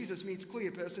 frankly, when Jesus meets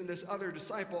Cleopas and this other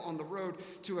disciple on the road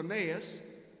to Emmaus.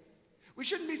 We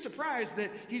shouldn't be surprised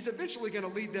that he's eventually going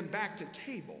to lead them back to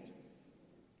table.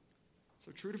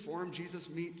 So true to form, Jesus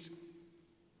meets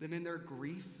them in their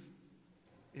grief,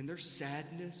 in their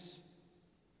sadness,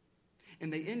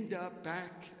 and they end up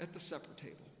back at the supper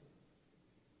table.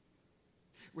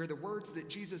 where the words that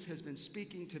Jesus has been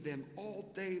speaking to them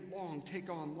all day long take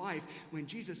on life, when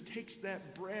Jesus takes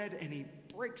that bread and he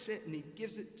breaks it and he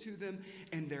gives it to them,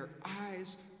 and their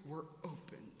eyes were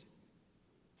opened.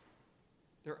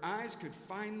 Their eyes could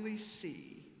finally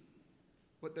see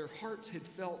what their hearts had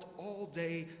felt all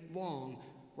day long.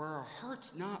 Were our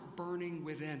hearts not burning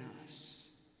within us?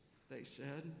 They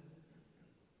said.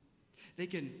 They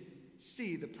can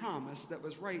see the promise that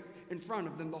was right in front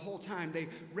of them the whole time. They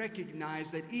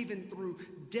recognize that even through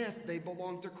death they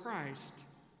belong to Christ,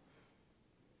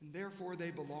 and therefore they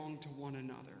belong to one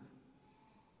another.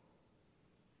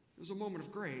 It was a moment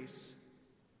of grace.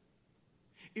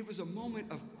 It was a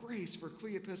moment of grace for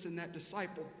Cleopas and that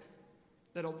disciple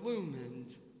that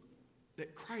illumined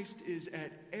that Christ is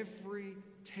at every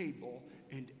table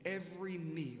and every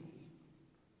meal.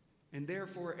 And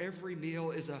therefore, every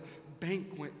meal is a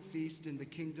banquet feast in the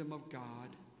kingdom of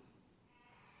God,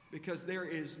 because there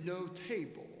is no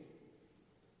table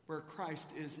where Christ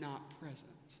is not present.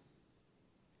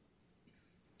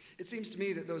 It seems to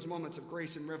me that those moments of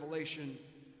grace and revelation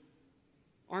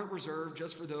aren't reserved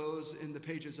just for those in the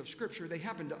pages of Scripture. They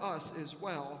happen to us as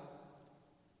well.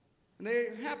 And they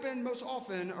happen most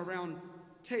often around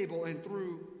table and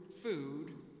through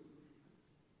food.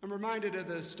 I'm reminded of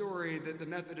the story that the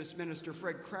Methodist minister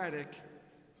Fred Craddock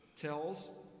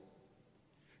tells.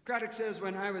 Craddock says,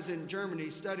 when I was in Germany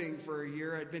studying for a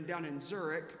year, I'd been down in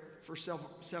Zurich for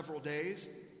several days.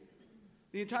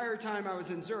 The entire time I was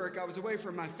in Zurich, I was away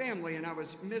from my family and I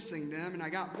was missing them, and I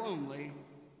got lonely.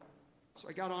 So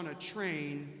I got on a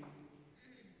train.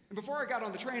 And before I got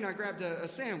on the train, I grabbed a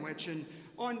sandwich. And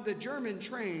on the German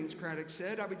trains, Craddock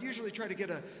said, I would usually try to get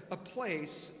a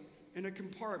place in a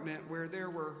compartment where there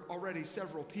were already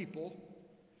several people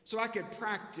so I could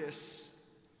practice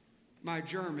my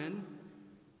German.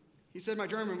 He said my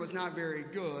German was not very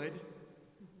good.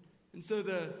 And so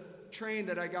the train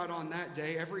that I got on that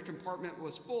day, every compartment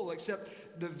was full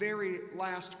except the very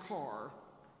last car,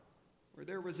 where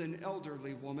there was an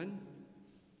elderly woman.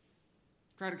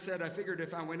 Craddock said, I figured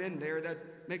if I went in there, that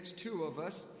makes two of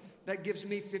us. That gives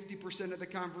me 50% of the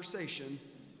conversation.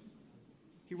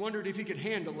 He wondered if he could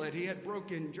handle it. He had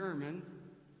broken German.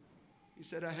 He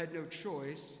said, I had no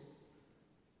choice.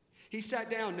 He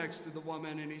sat down next to the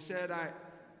woman and he said, I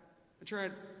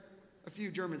tried a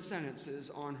few German sentences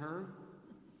on her.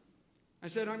 I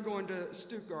said, I'm going to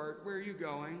Stuttgart. Where are you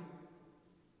going?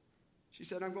 She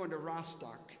said, I'm going to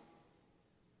Rostock.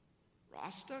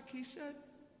 Rostock, he said?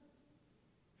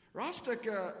 Rostock's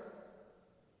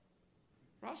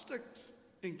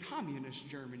in communist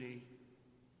Germany.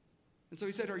 And so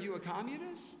he said, are you a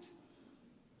communist?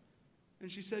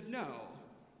 And she said, no,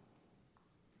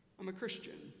 I'm a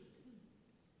Christian.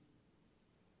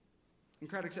 And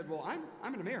Craddock said, well,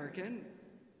 I'm an American,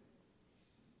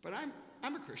 but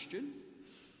I'm a Christian.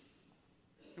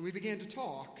 And we began to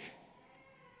talk.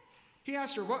 He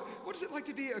asked her, what is it like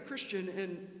to be a Christian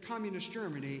in communist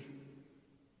Germany?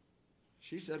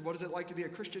 She said, what is it like to be a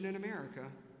Christian in America?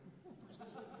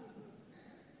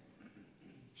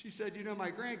 She said, you know,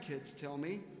 my grandkids tell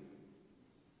me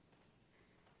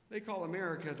they call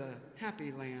America the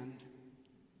happy land.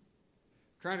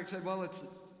 Craddock said, well, it's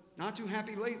not too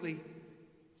happy lately.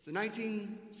 It's the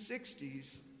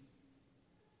 1960s.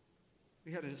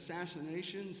 We had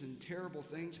assassinations and terrible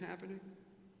things happening.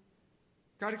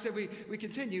 Craddock said we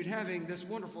continued having this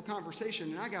wonderful conversation,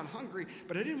 and I got hungry,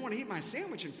 but I didn't want to eat my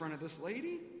sandwich in front of this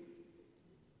lady.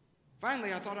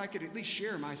 Finally, I thought I could at least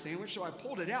share my sandwich, so I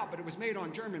pulled it out, but it was made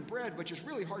on German bread, which is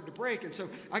really hard to break, and so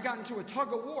I got into a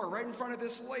tug-of-war right in front of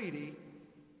this lady.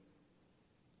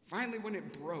 Finally, when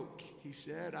it broke, he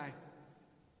said, I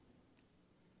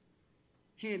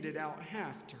handed out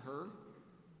half to her.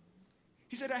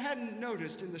 He said, I hadn't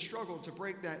noticed in the struggle to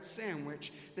break that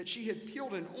sandwich that she had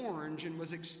peeled an orange and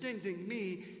was extending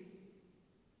me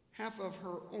half of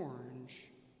her orange.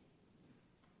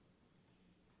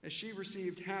 As she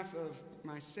received half of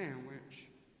my sandwich,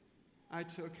 I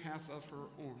took half of her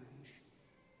orange.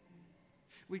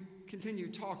 We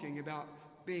continued talking about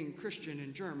being Christian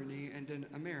in Germany and in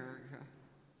America.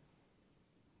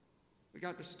 We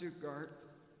got to Stuttgart.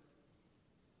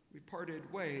 We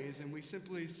parted ways, and we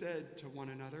simply said to one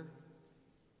another,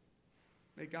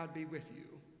 may God be with you.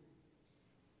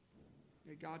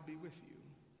 May God be with you.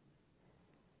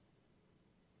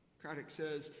 Craddock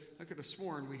says, I could have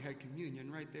sworn we had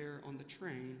communion right there on the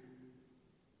train.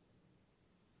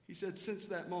 He said, since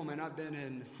that moment, I've been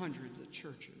in hundreds of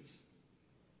churches.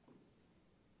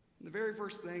 And the very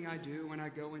first thing I do when I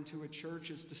go into a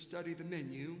church is to study the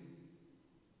menu.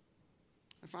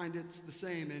 I find it's the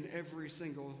same in every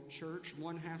single church.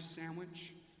 1 half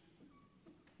sandwich,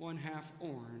 one half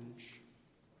orange.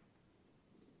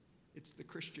 It's the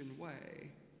Christian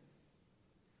way.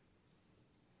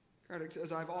 Craddock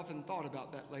says, I've often thought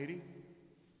about that lady.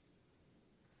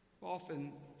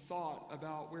 Often thought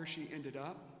about where she ended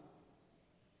up.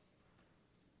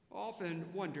 Often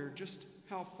wondered just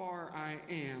how far I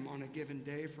am on a given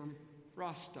day from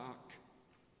Rostock.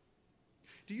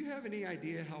 Do you have any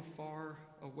idea how far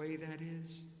away that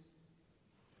is?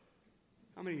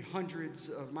 How many hundreds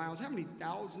of miles? How many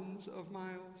thousands of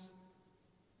miles?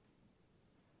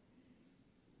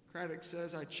 Craddock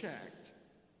says, I checked.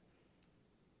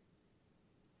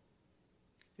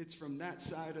 It's from that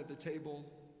side of the table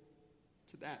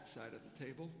to that side of the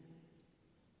table.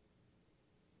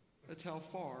 That's how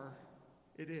far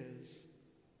it is.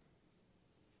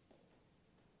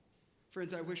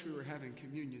 Friends, I wish we were having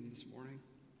communion this morning.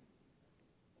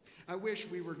 I wish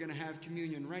we were going to have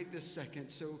communion right this second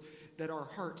so that our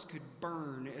hearts could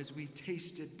burn as we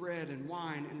tasted bread and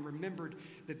wine and remembered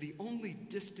that the only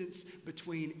distance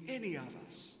between any of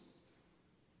us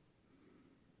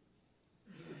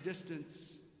is the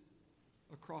distance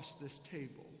across this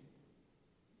table.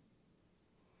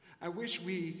 I wish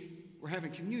we were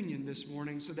having communion this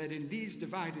morning so that in these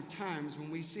divided times when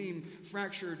we seem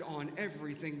fractured on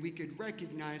everything, we could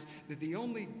recognize that the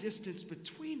only distance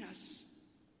between us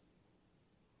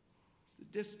is the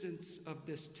distance of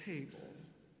this table.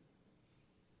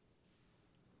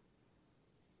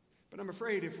 But I'm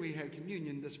afraid if we had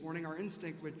communion this morning, our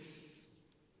instinct would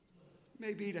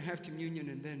maybe to have communion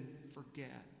and then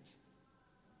forget.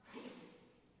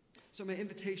 So my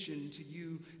invitation to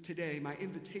you today, my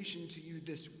invitation to you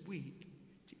this week,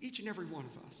 to each and every one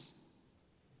of us,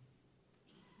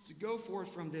 is to go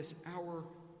forth from this hour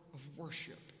of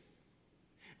worship.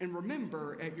 And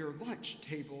remember at your lunch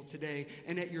table today,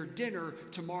 and at your dinner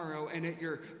tomorrow, and at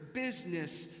your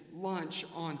business lunch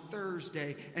on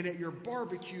Thursday, and at your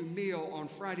barbecue meal on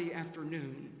Friday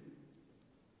afternoon,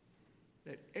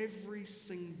 that every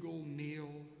single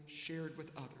meal shared with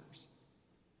others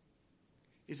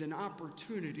is an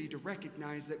opportunity to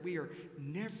recognize that we are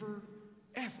never,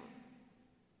 ever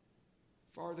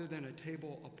farther than a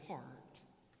table apart.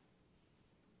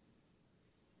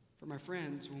 For my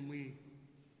friends, when we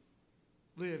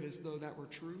live as though that were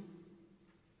true,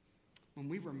 when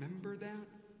we remember that,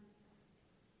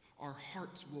 our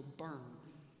hearts will burn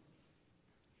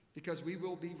because we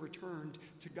will be returned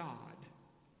to God.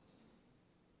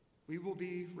 We will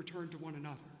be returned to one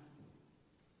another.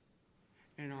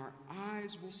 And our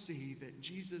eyes will see that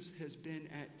Jesus has been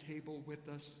at table with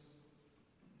us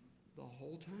the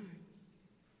whole time.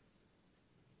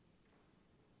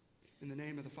 In the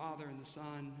name of the Father, and the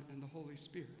Son, and the Holy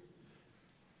Spirit,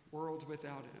 world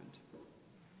without end.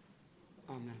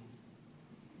 Amen.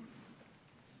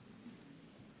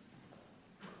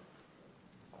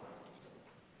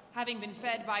 Having been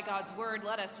fed by God's word,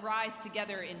 let us rise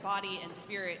together in body and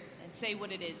spirit and say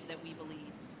what it is that we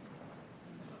believe.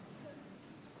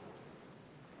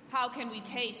 How can we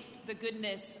taste the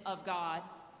goodness of God?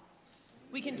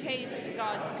 We can taste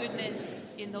God's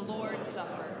goodness in the Lord's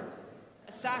Supper,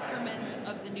 a sacrament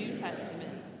of the New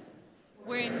Testament,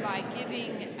 wherein by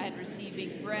giving and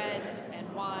receiving bread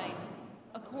and wine,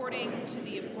 according to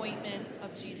the appointment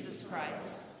of Jesus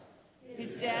Christ,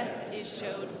 his death is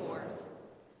showed forth,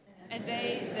 and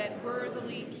they that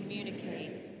worthily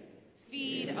communicate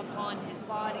feed upon his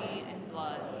body and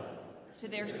blood to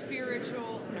their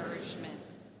spiritual nourishment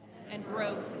and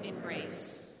growth in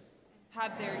grace,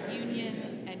 have their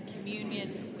union and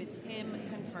communion with him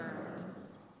confirmed,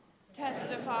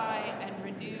 testify and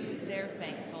renew their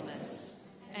thankfulness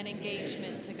and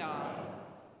engagement to God,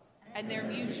 and their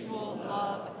mutual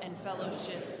love and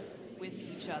fellowship with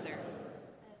each other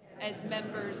as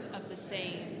members of the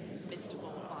same mystical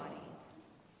body.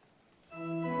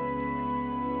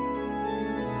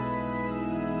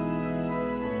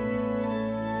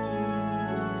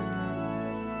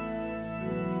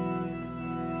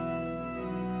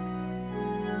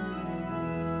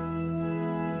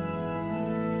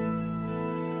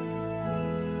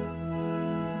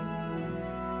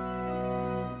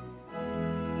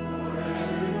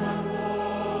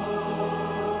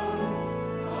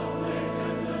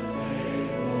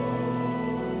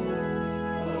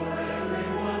 For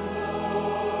everyone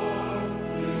born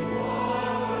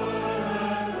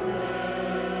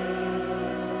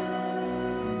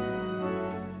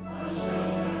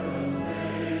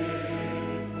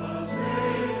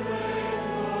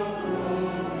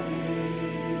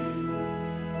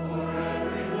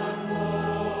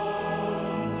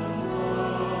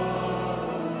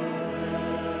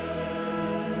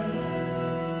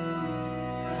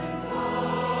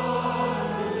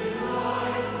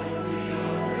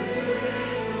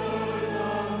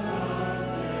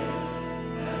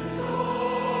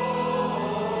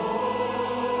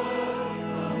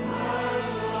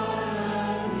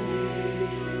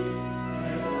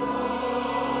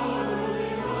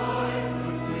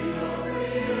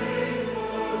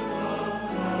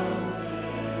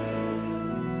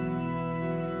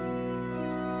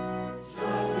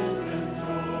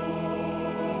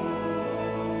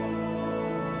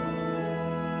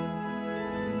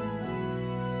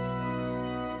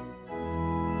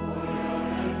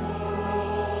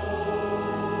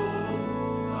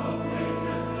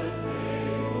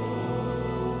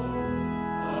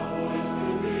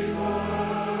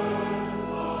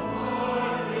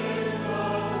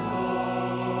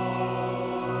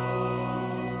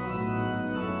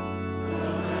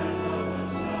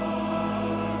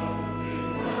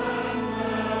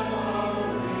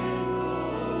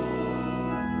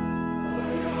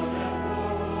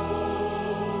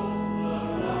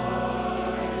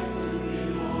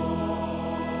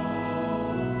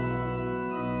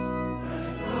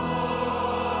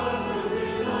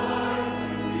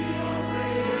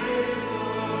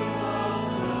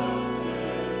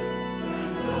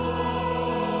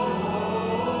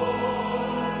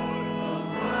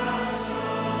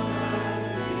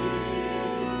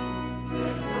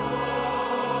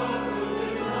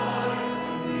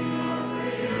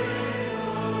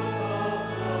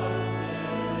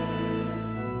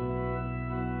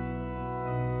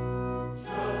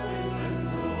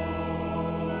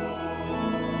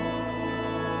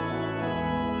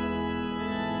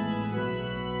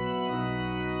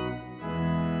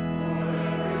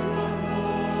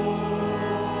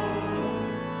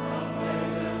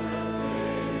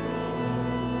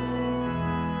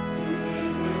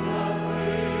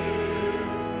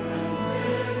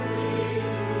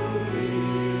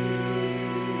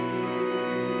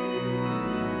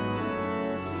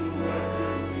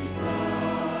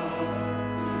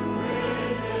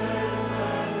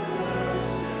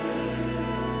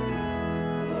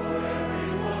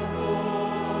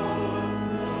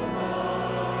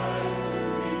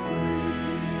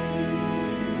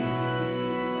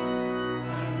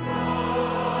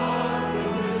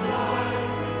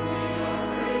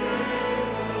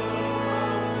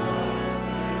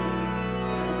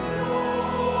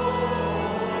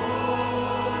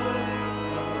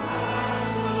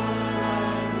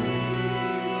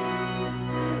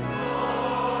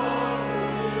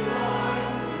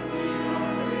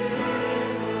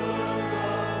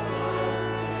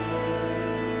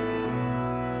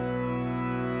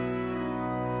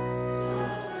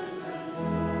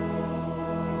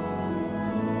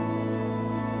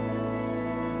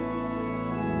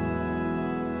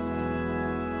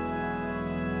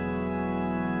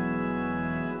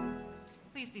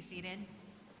Please be seated.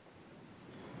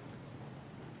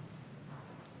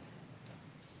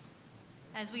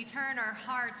 As we turn our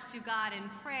hearts to God in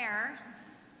prayer,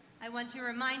 I want to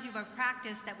remind you of a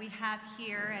practice that we have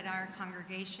here at our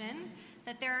congregation,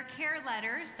 that there are care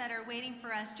letters that are waiting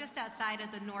for us just outside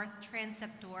of the north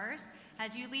transept doors.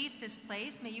 As you leave this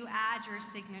place, may you add your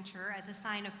signature as a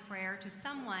sign of prayer to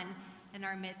someone in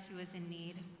our midst who is in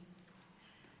need.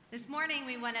 This morning,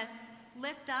 we want to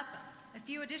lift up a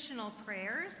few additional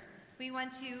prayers. We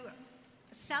want to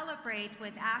celebrate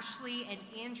with Ashley and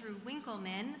Andrew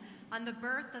Winkleman on the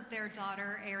birth of their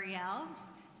daughter, Ariel.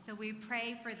 So we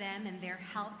pray for them and their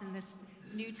health in this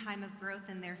new time of growth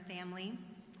in their family.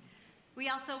 We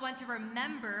also want to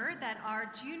remember that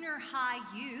our junior high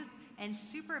youth and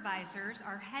supervisors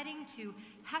are heading to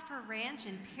Heifer Ranch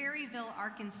in Perryville,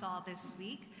 Arkansas this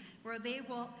week, where they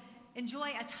will enjoy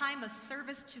a time of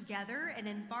service together and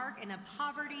embark in a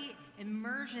poverty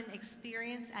immersion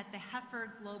experience at the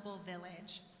Heifer Global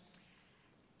Village.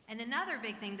 And another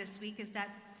big thing this week is that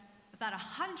about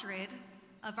 100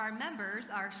 of our members,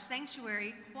 our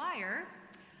sanctuary choir,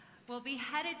 will be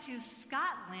headed to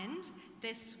Scotland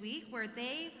this week, where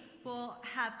they will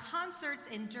have concerts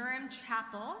in Durham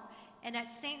Chapel and at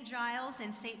St. Giles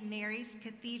and St. Mary's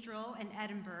Cathedral in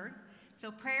Edinburgh. So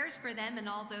prayers for them and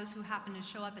all those who happen to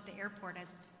show up at the airport at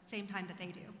the same time that they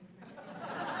do.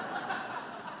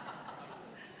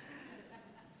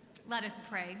 Let us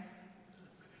pray.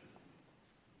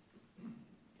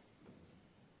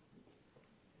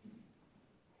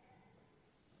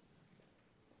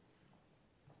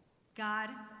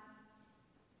 God,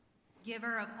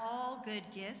 giver of all good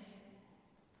gifts,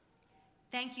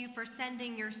 thank you for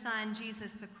sending your Son,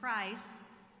 Jesus the Christ,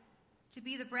 to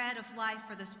be the bread of life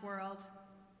for this world.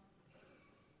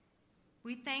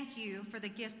 We thank you for the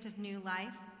gift of new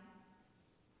life,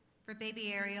 for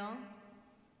baby Ariel,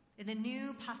 and the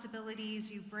new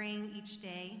possibilities you bring each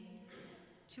day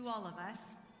to all of us.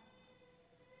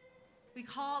 We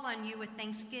call on you with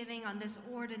thanksgiving on this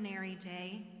ordinary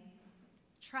day,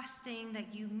 trusting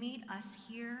that you meet us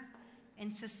here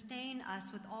and sustain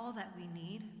us with all that we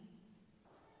need.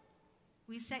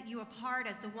 We set you apart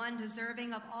as the one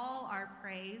deserving of all our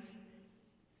praise,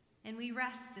 and we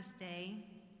rest this day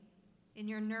in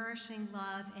your nourishing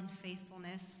love and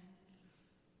faithfulness.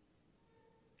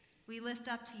 We lift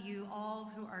up to you all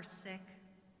who are sick,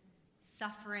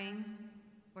 suffering,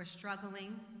 or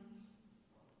struggling.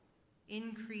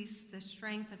 Increase the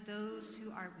strength of those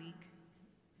who are weak.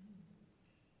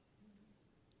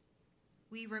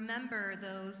 We remember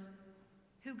those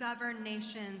who govern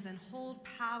nations and hold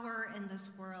power in this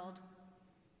world.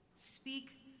 Speak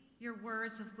your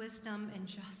words of wisdom and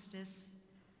justice,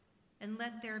 and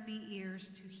let there be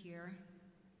ears to hear.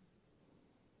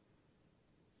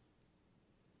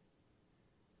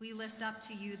 We lift up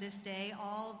to you this day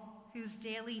all whose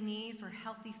daily need for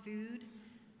healthy food,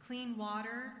 clean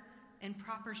water, and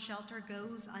proper shelter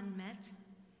goes unmet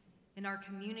in our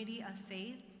community of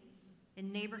faith,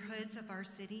 in neighborhoods of our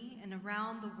city, and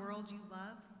around the world you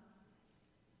love.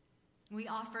 We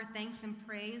offer thanks and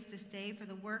praise this day for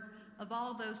the work of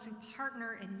all those who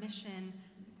partner in mission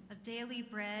of Daily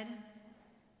Bread,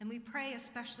 and we pray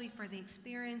especially for the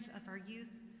experience of our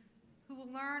youth who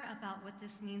will learn about what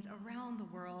this means around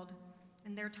the world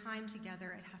in their time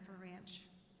together at Heifer Ranch.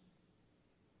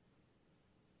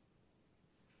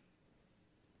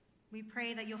 We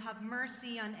pray that you'll have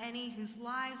mercy on any whose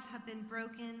lives have been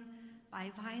broken by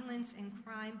violence and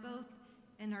crime, both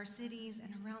in our cities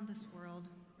and around this world.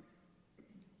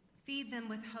 Feed them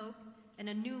with hope and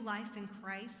a new life in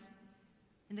Christ,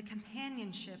 in the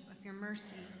companionship of your mercy.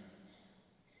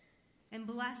 And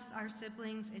bless our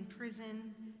siblings in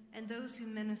prison and those who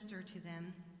minister to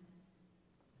them.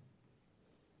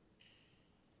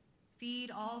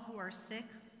 Feed all who are sick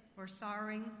or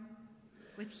sorrowing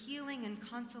with healing and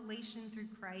consolation through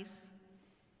Christ,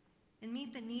 and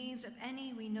meet the needs of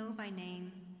any we know by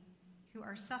name who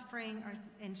are suffering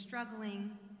and struggling,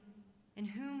 and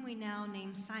whom we now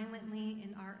name silently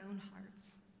in our own hearts.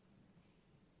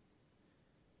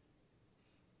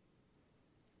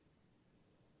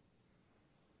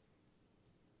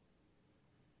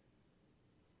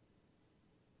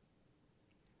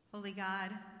 Holy God,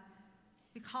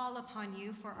 we call upon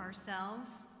you for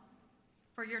ourselves,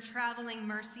 for your traveling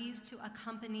mercies to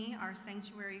accompany our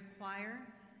sanctuary choir,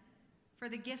 for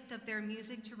the gift of their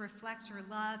music to reflect your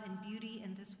love and beauty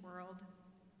in this world.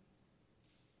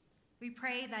 We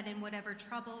pray that in whatever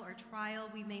trouble or trial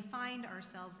we may find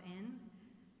ourselves in,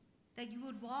 that you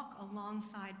would walk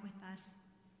alongside with us,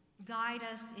 guide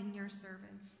us in your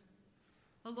servants.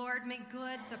 O Lord, make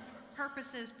good the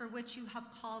purposes for which you have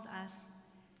called us.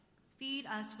 Feed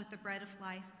us with the bread of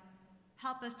life.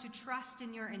 Help us to trust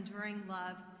in your enduring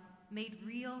love, made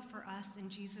real for us in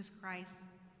Jesus Christ,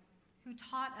 who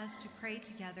taught us to pray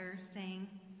together, saying,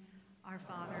 Our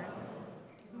Father,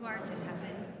 who art in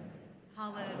heaven,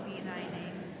 hallowed be thy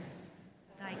name.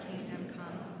 Thy kingdom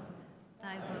come,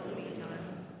 thy will be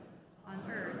done, on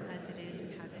earth as it is in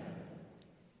heaven.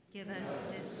 Give us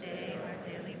this day our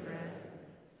daily bread,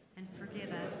 and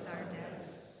forgive us our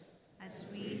debts, as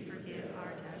we forgive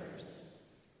our debtors.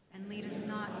 And lead us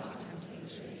not into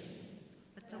temptation,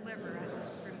 but deliver us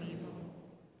from evil.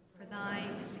 For thine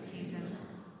is the kingdom,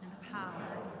 and the power,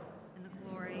 and the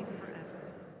glory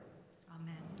forever.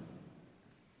 Amen.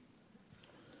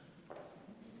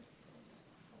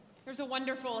 There's a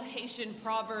wonderful Haitian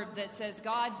proverb that says,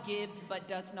 God gives but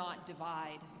does not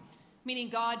divide, meaning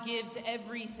God gives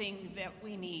everything that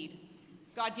we need.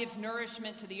 God gives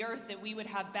nourishment to the earth that we would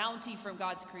have bounty from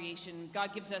God's creation.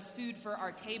 God gives us food for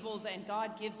our tables, and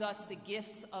God gives us the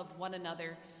gifts of one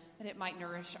another that it might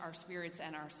nourish our spirits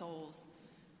and our souls.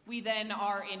 We then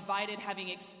are invited, having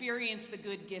experienced the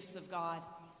good gifts of God,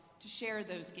 to share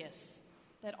those gifts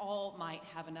that all might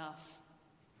have enough.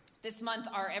 This month,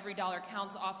 our Every Dollar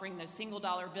Counts offering, those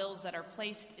single-dollar bills that are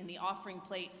placed in the offering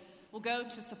plate, will go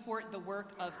to support the work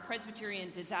of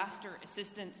Presbyterian Disaster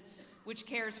Assistance, which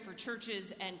cares for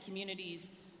churches and communities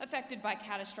affected by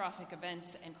catastrophic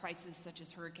events and crises such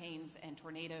as hurricanes and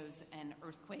tornadoes and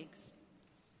earthquakes.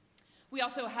 We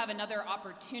also have another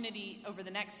opportunity over the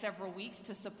next several weeks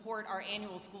to support our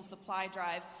annual school supply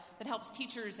drive that helps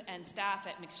teachers and staff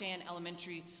at McShann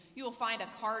Elementary. You will find a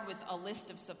card with a list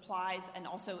of supplies and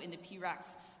also in the P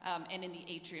racks and in the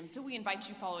atrium. So we invite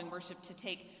you following worship to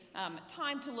take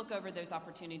time to look over those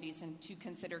opportunities and to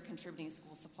consider contributing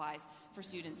school supplies for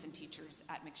students and teachers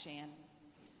at McShann.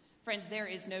 Friends, there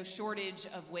is no shortage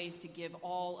of ways to give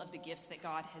all of the gifts that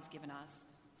God has given us.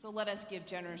 So let us give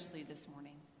generously this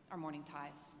morning, our morning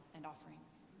tithes and offerings.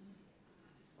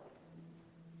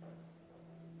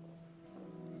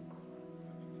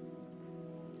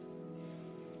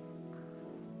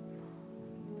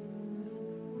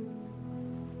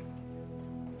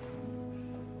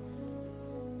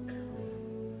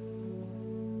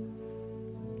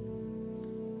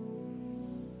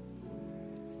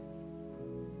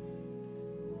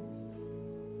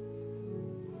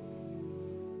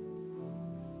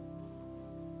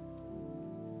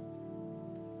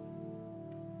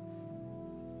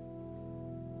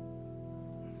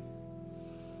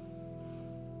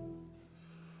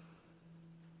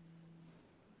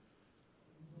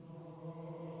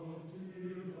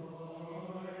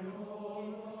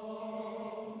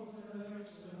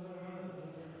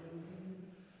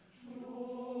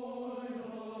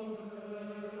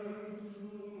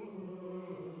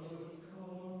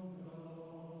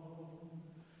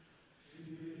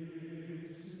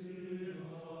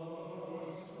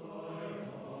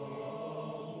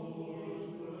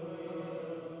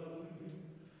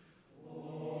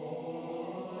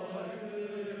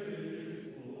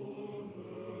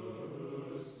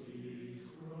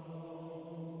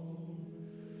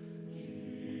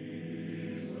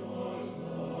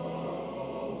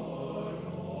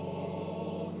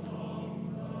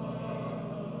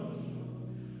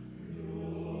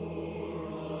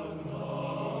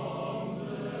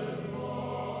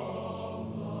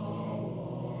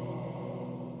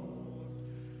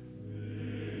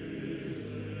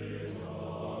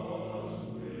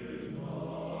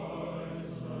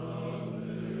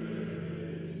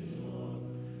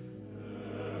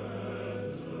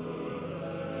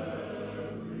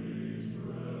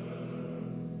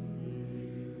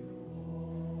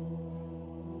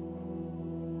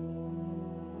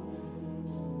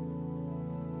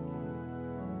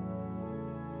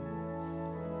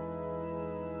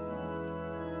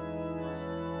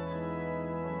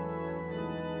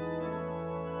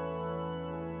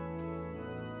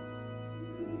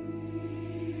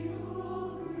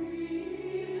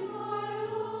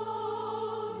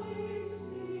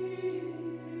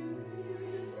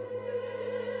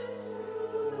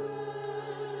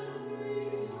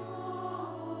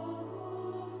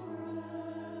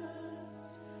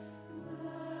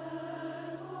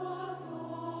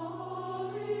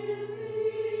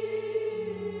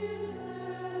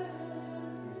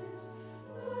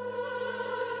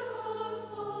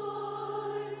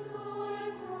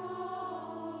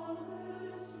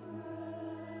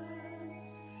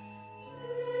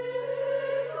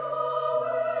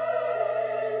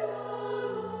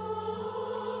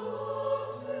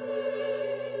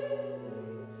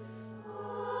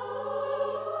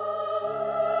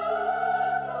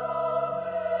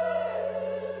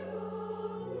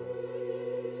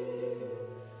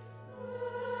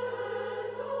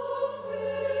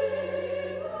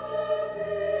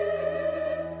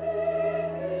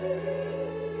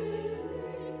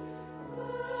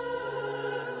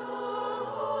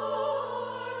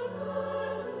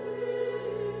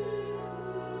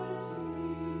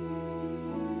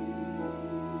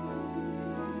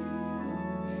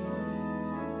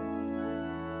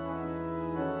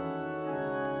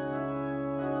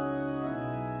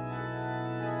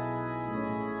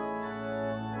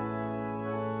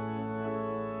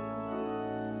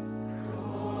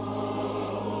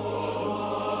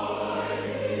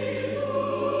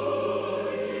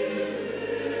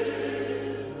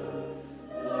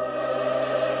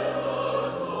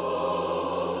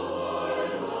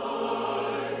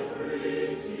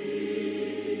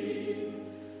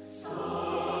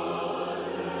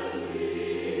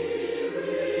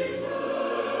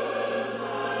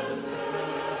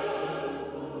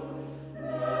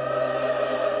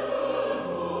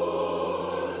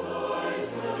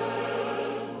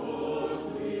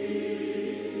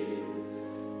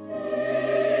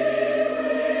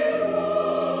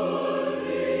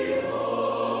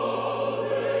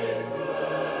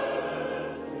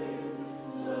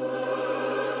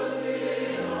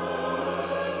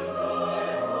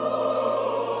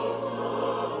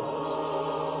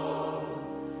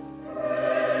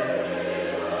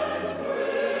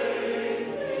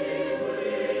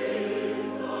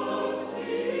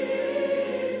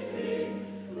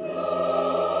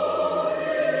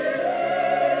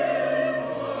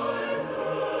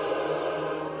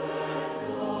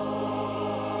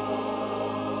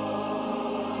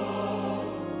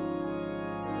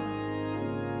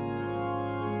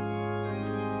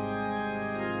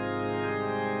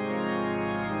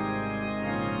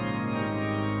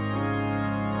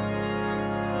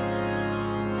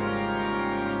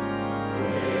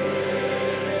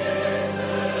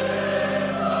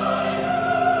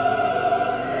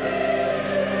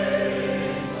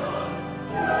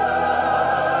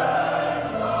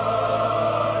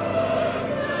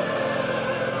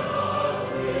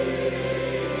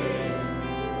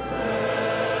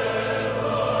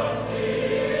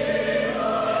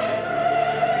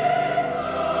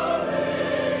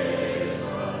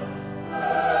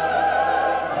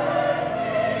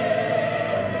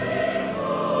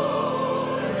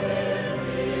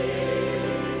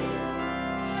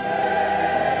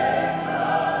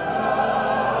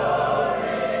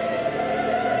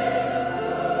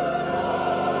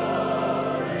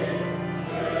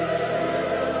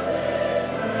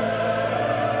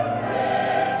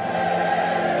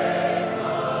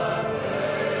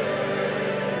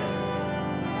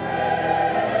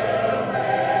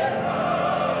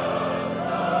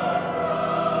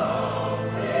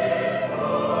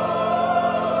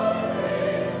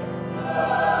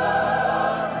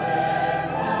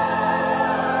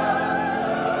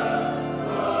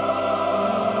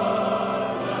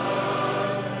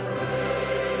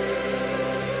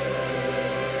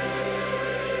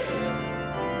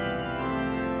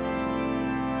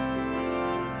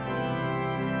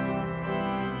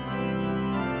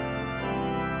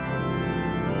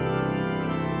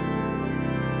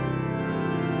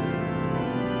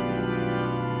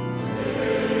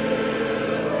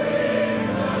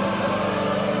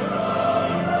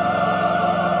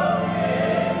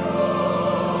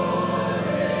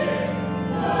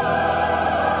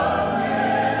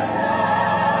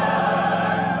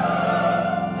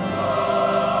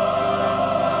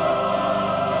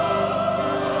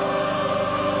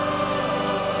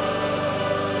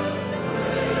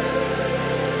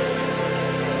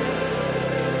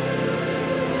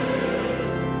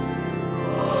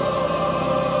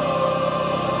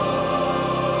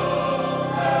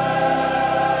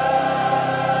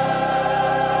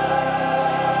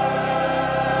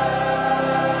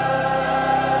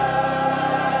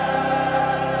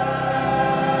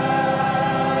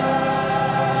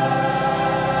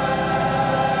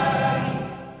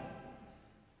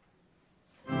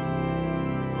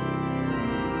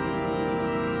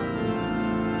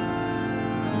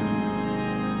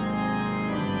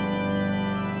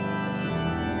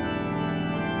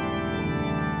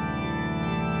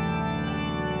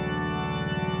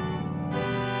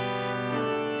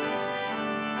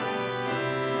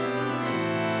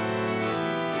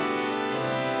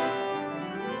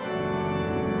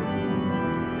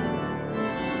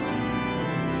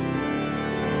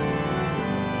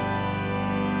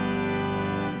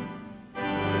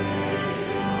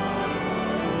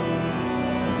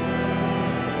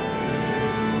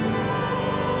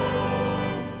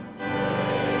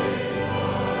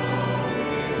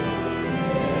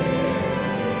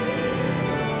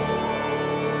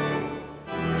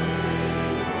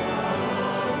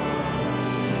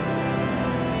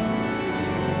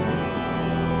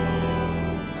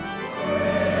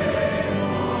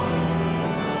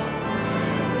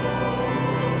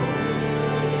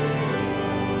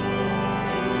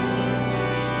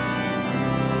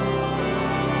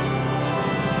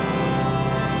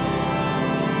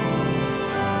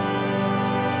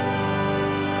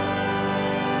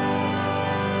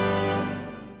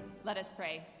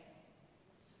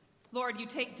 Lord, you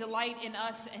take delight in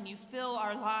us and you fill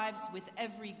our lives with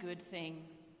every good thing,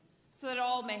 so that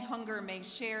all may hunger, may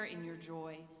share in your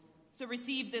joy. So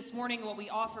receive this morning what we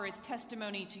offer as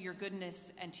testimony to your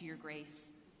goodness and to your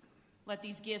grace. Let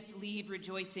these gifts lead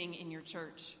rejoicing in your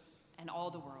church and all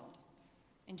the world.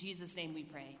 In Jesus' name we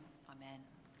pray. Amen.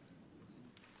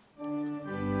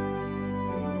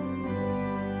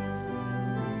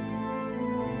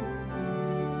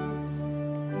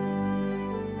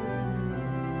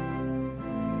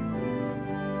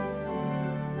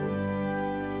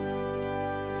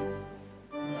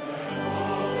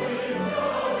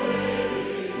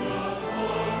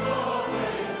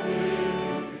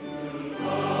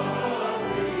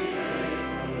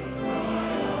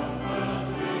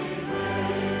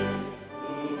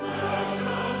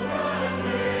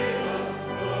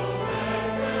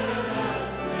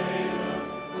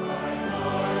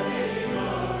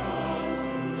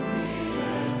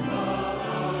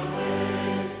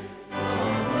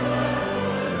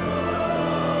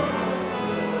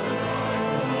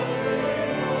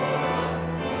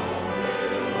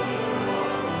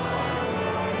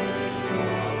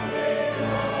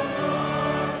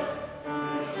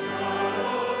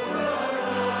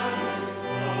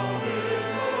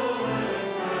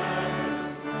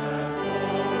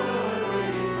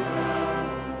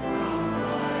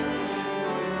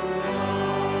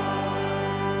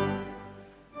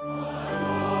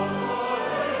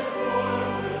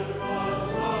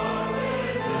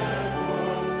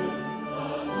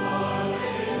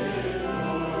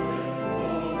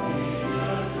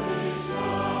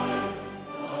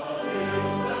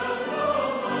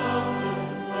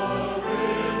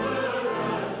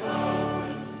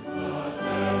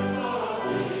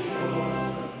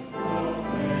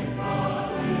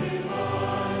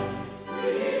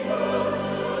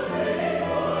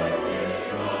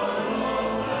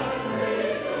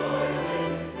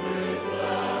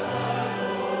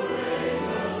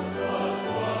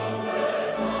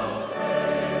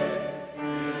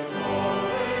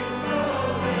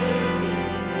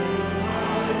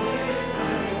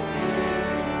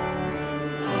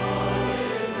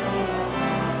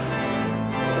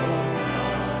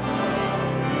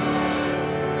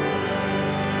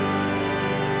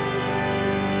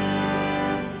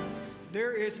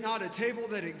 is not a table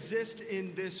that exists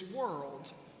in this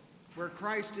world where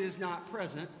Christ is not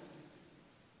present.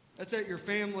 That's at your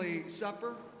family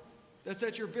supper. That's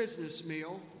at your business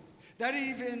meal. That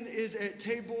even is a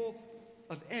table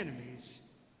of enemies.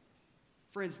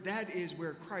 Friends, that is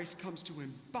where Christ comes to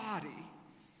embody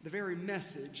the very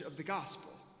message of the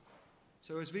gospel.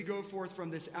 So as we go forth from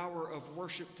this hour of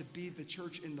worship to be the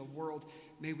church in the world,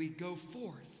 may we go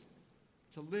forth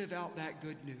to live out that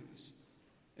good news.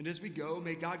 And as we go,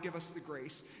 may God give us the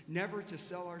grace never to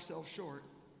sell ourselves short.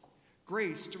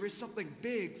 Grace to risk something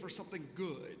big for something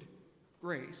good.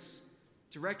 Grace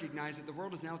to recognize that the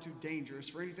world is now too dangerous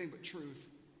for anything but truth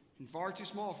and far too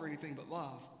small for anything but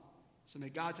love. So may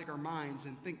God take our minds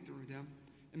and think through them.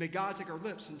 And may God take our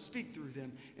lips and speak through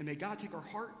them. And may God take our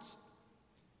hearts,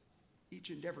 each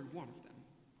and every one of them,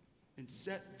 and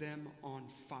set them on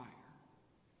fire.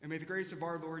 And may the grace of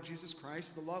our Lord Jesus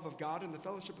Christ, the love of God, and the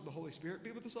fellowship of the Holy Spirit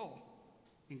be with us all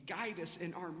and guide us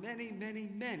in our many, many,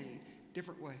 many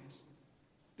different ways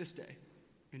this day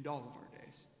and all of our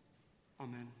days.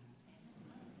 Amen.